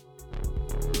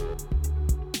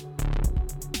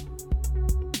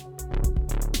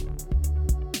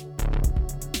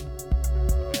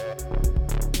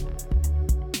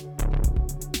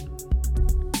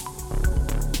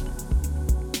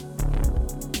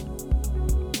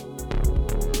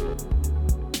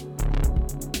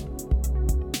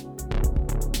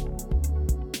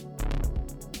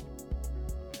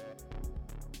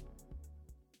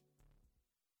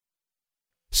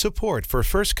 Support for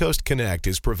First Coast Connect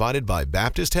is provided by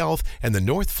Baptist Health and the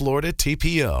North Florida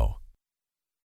TPO.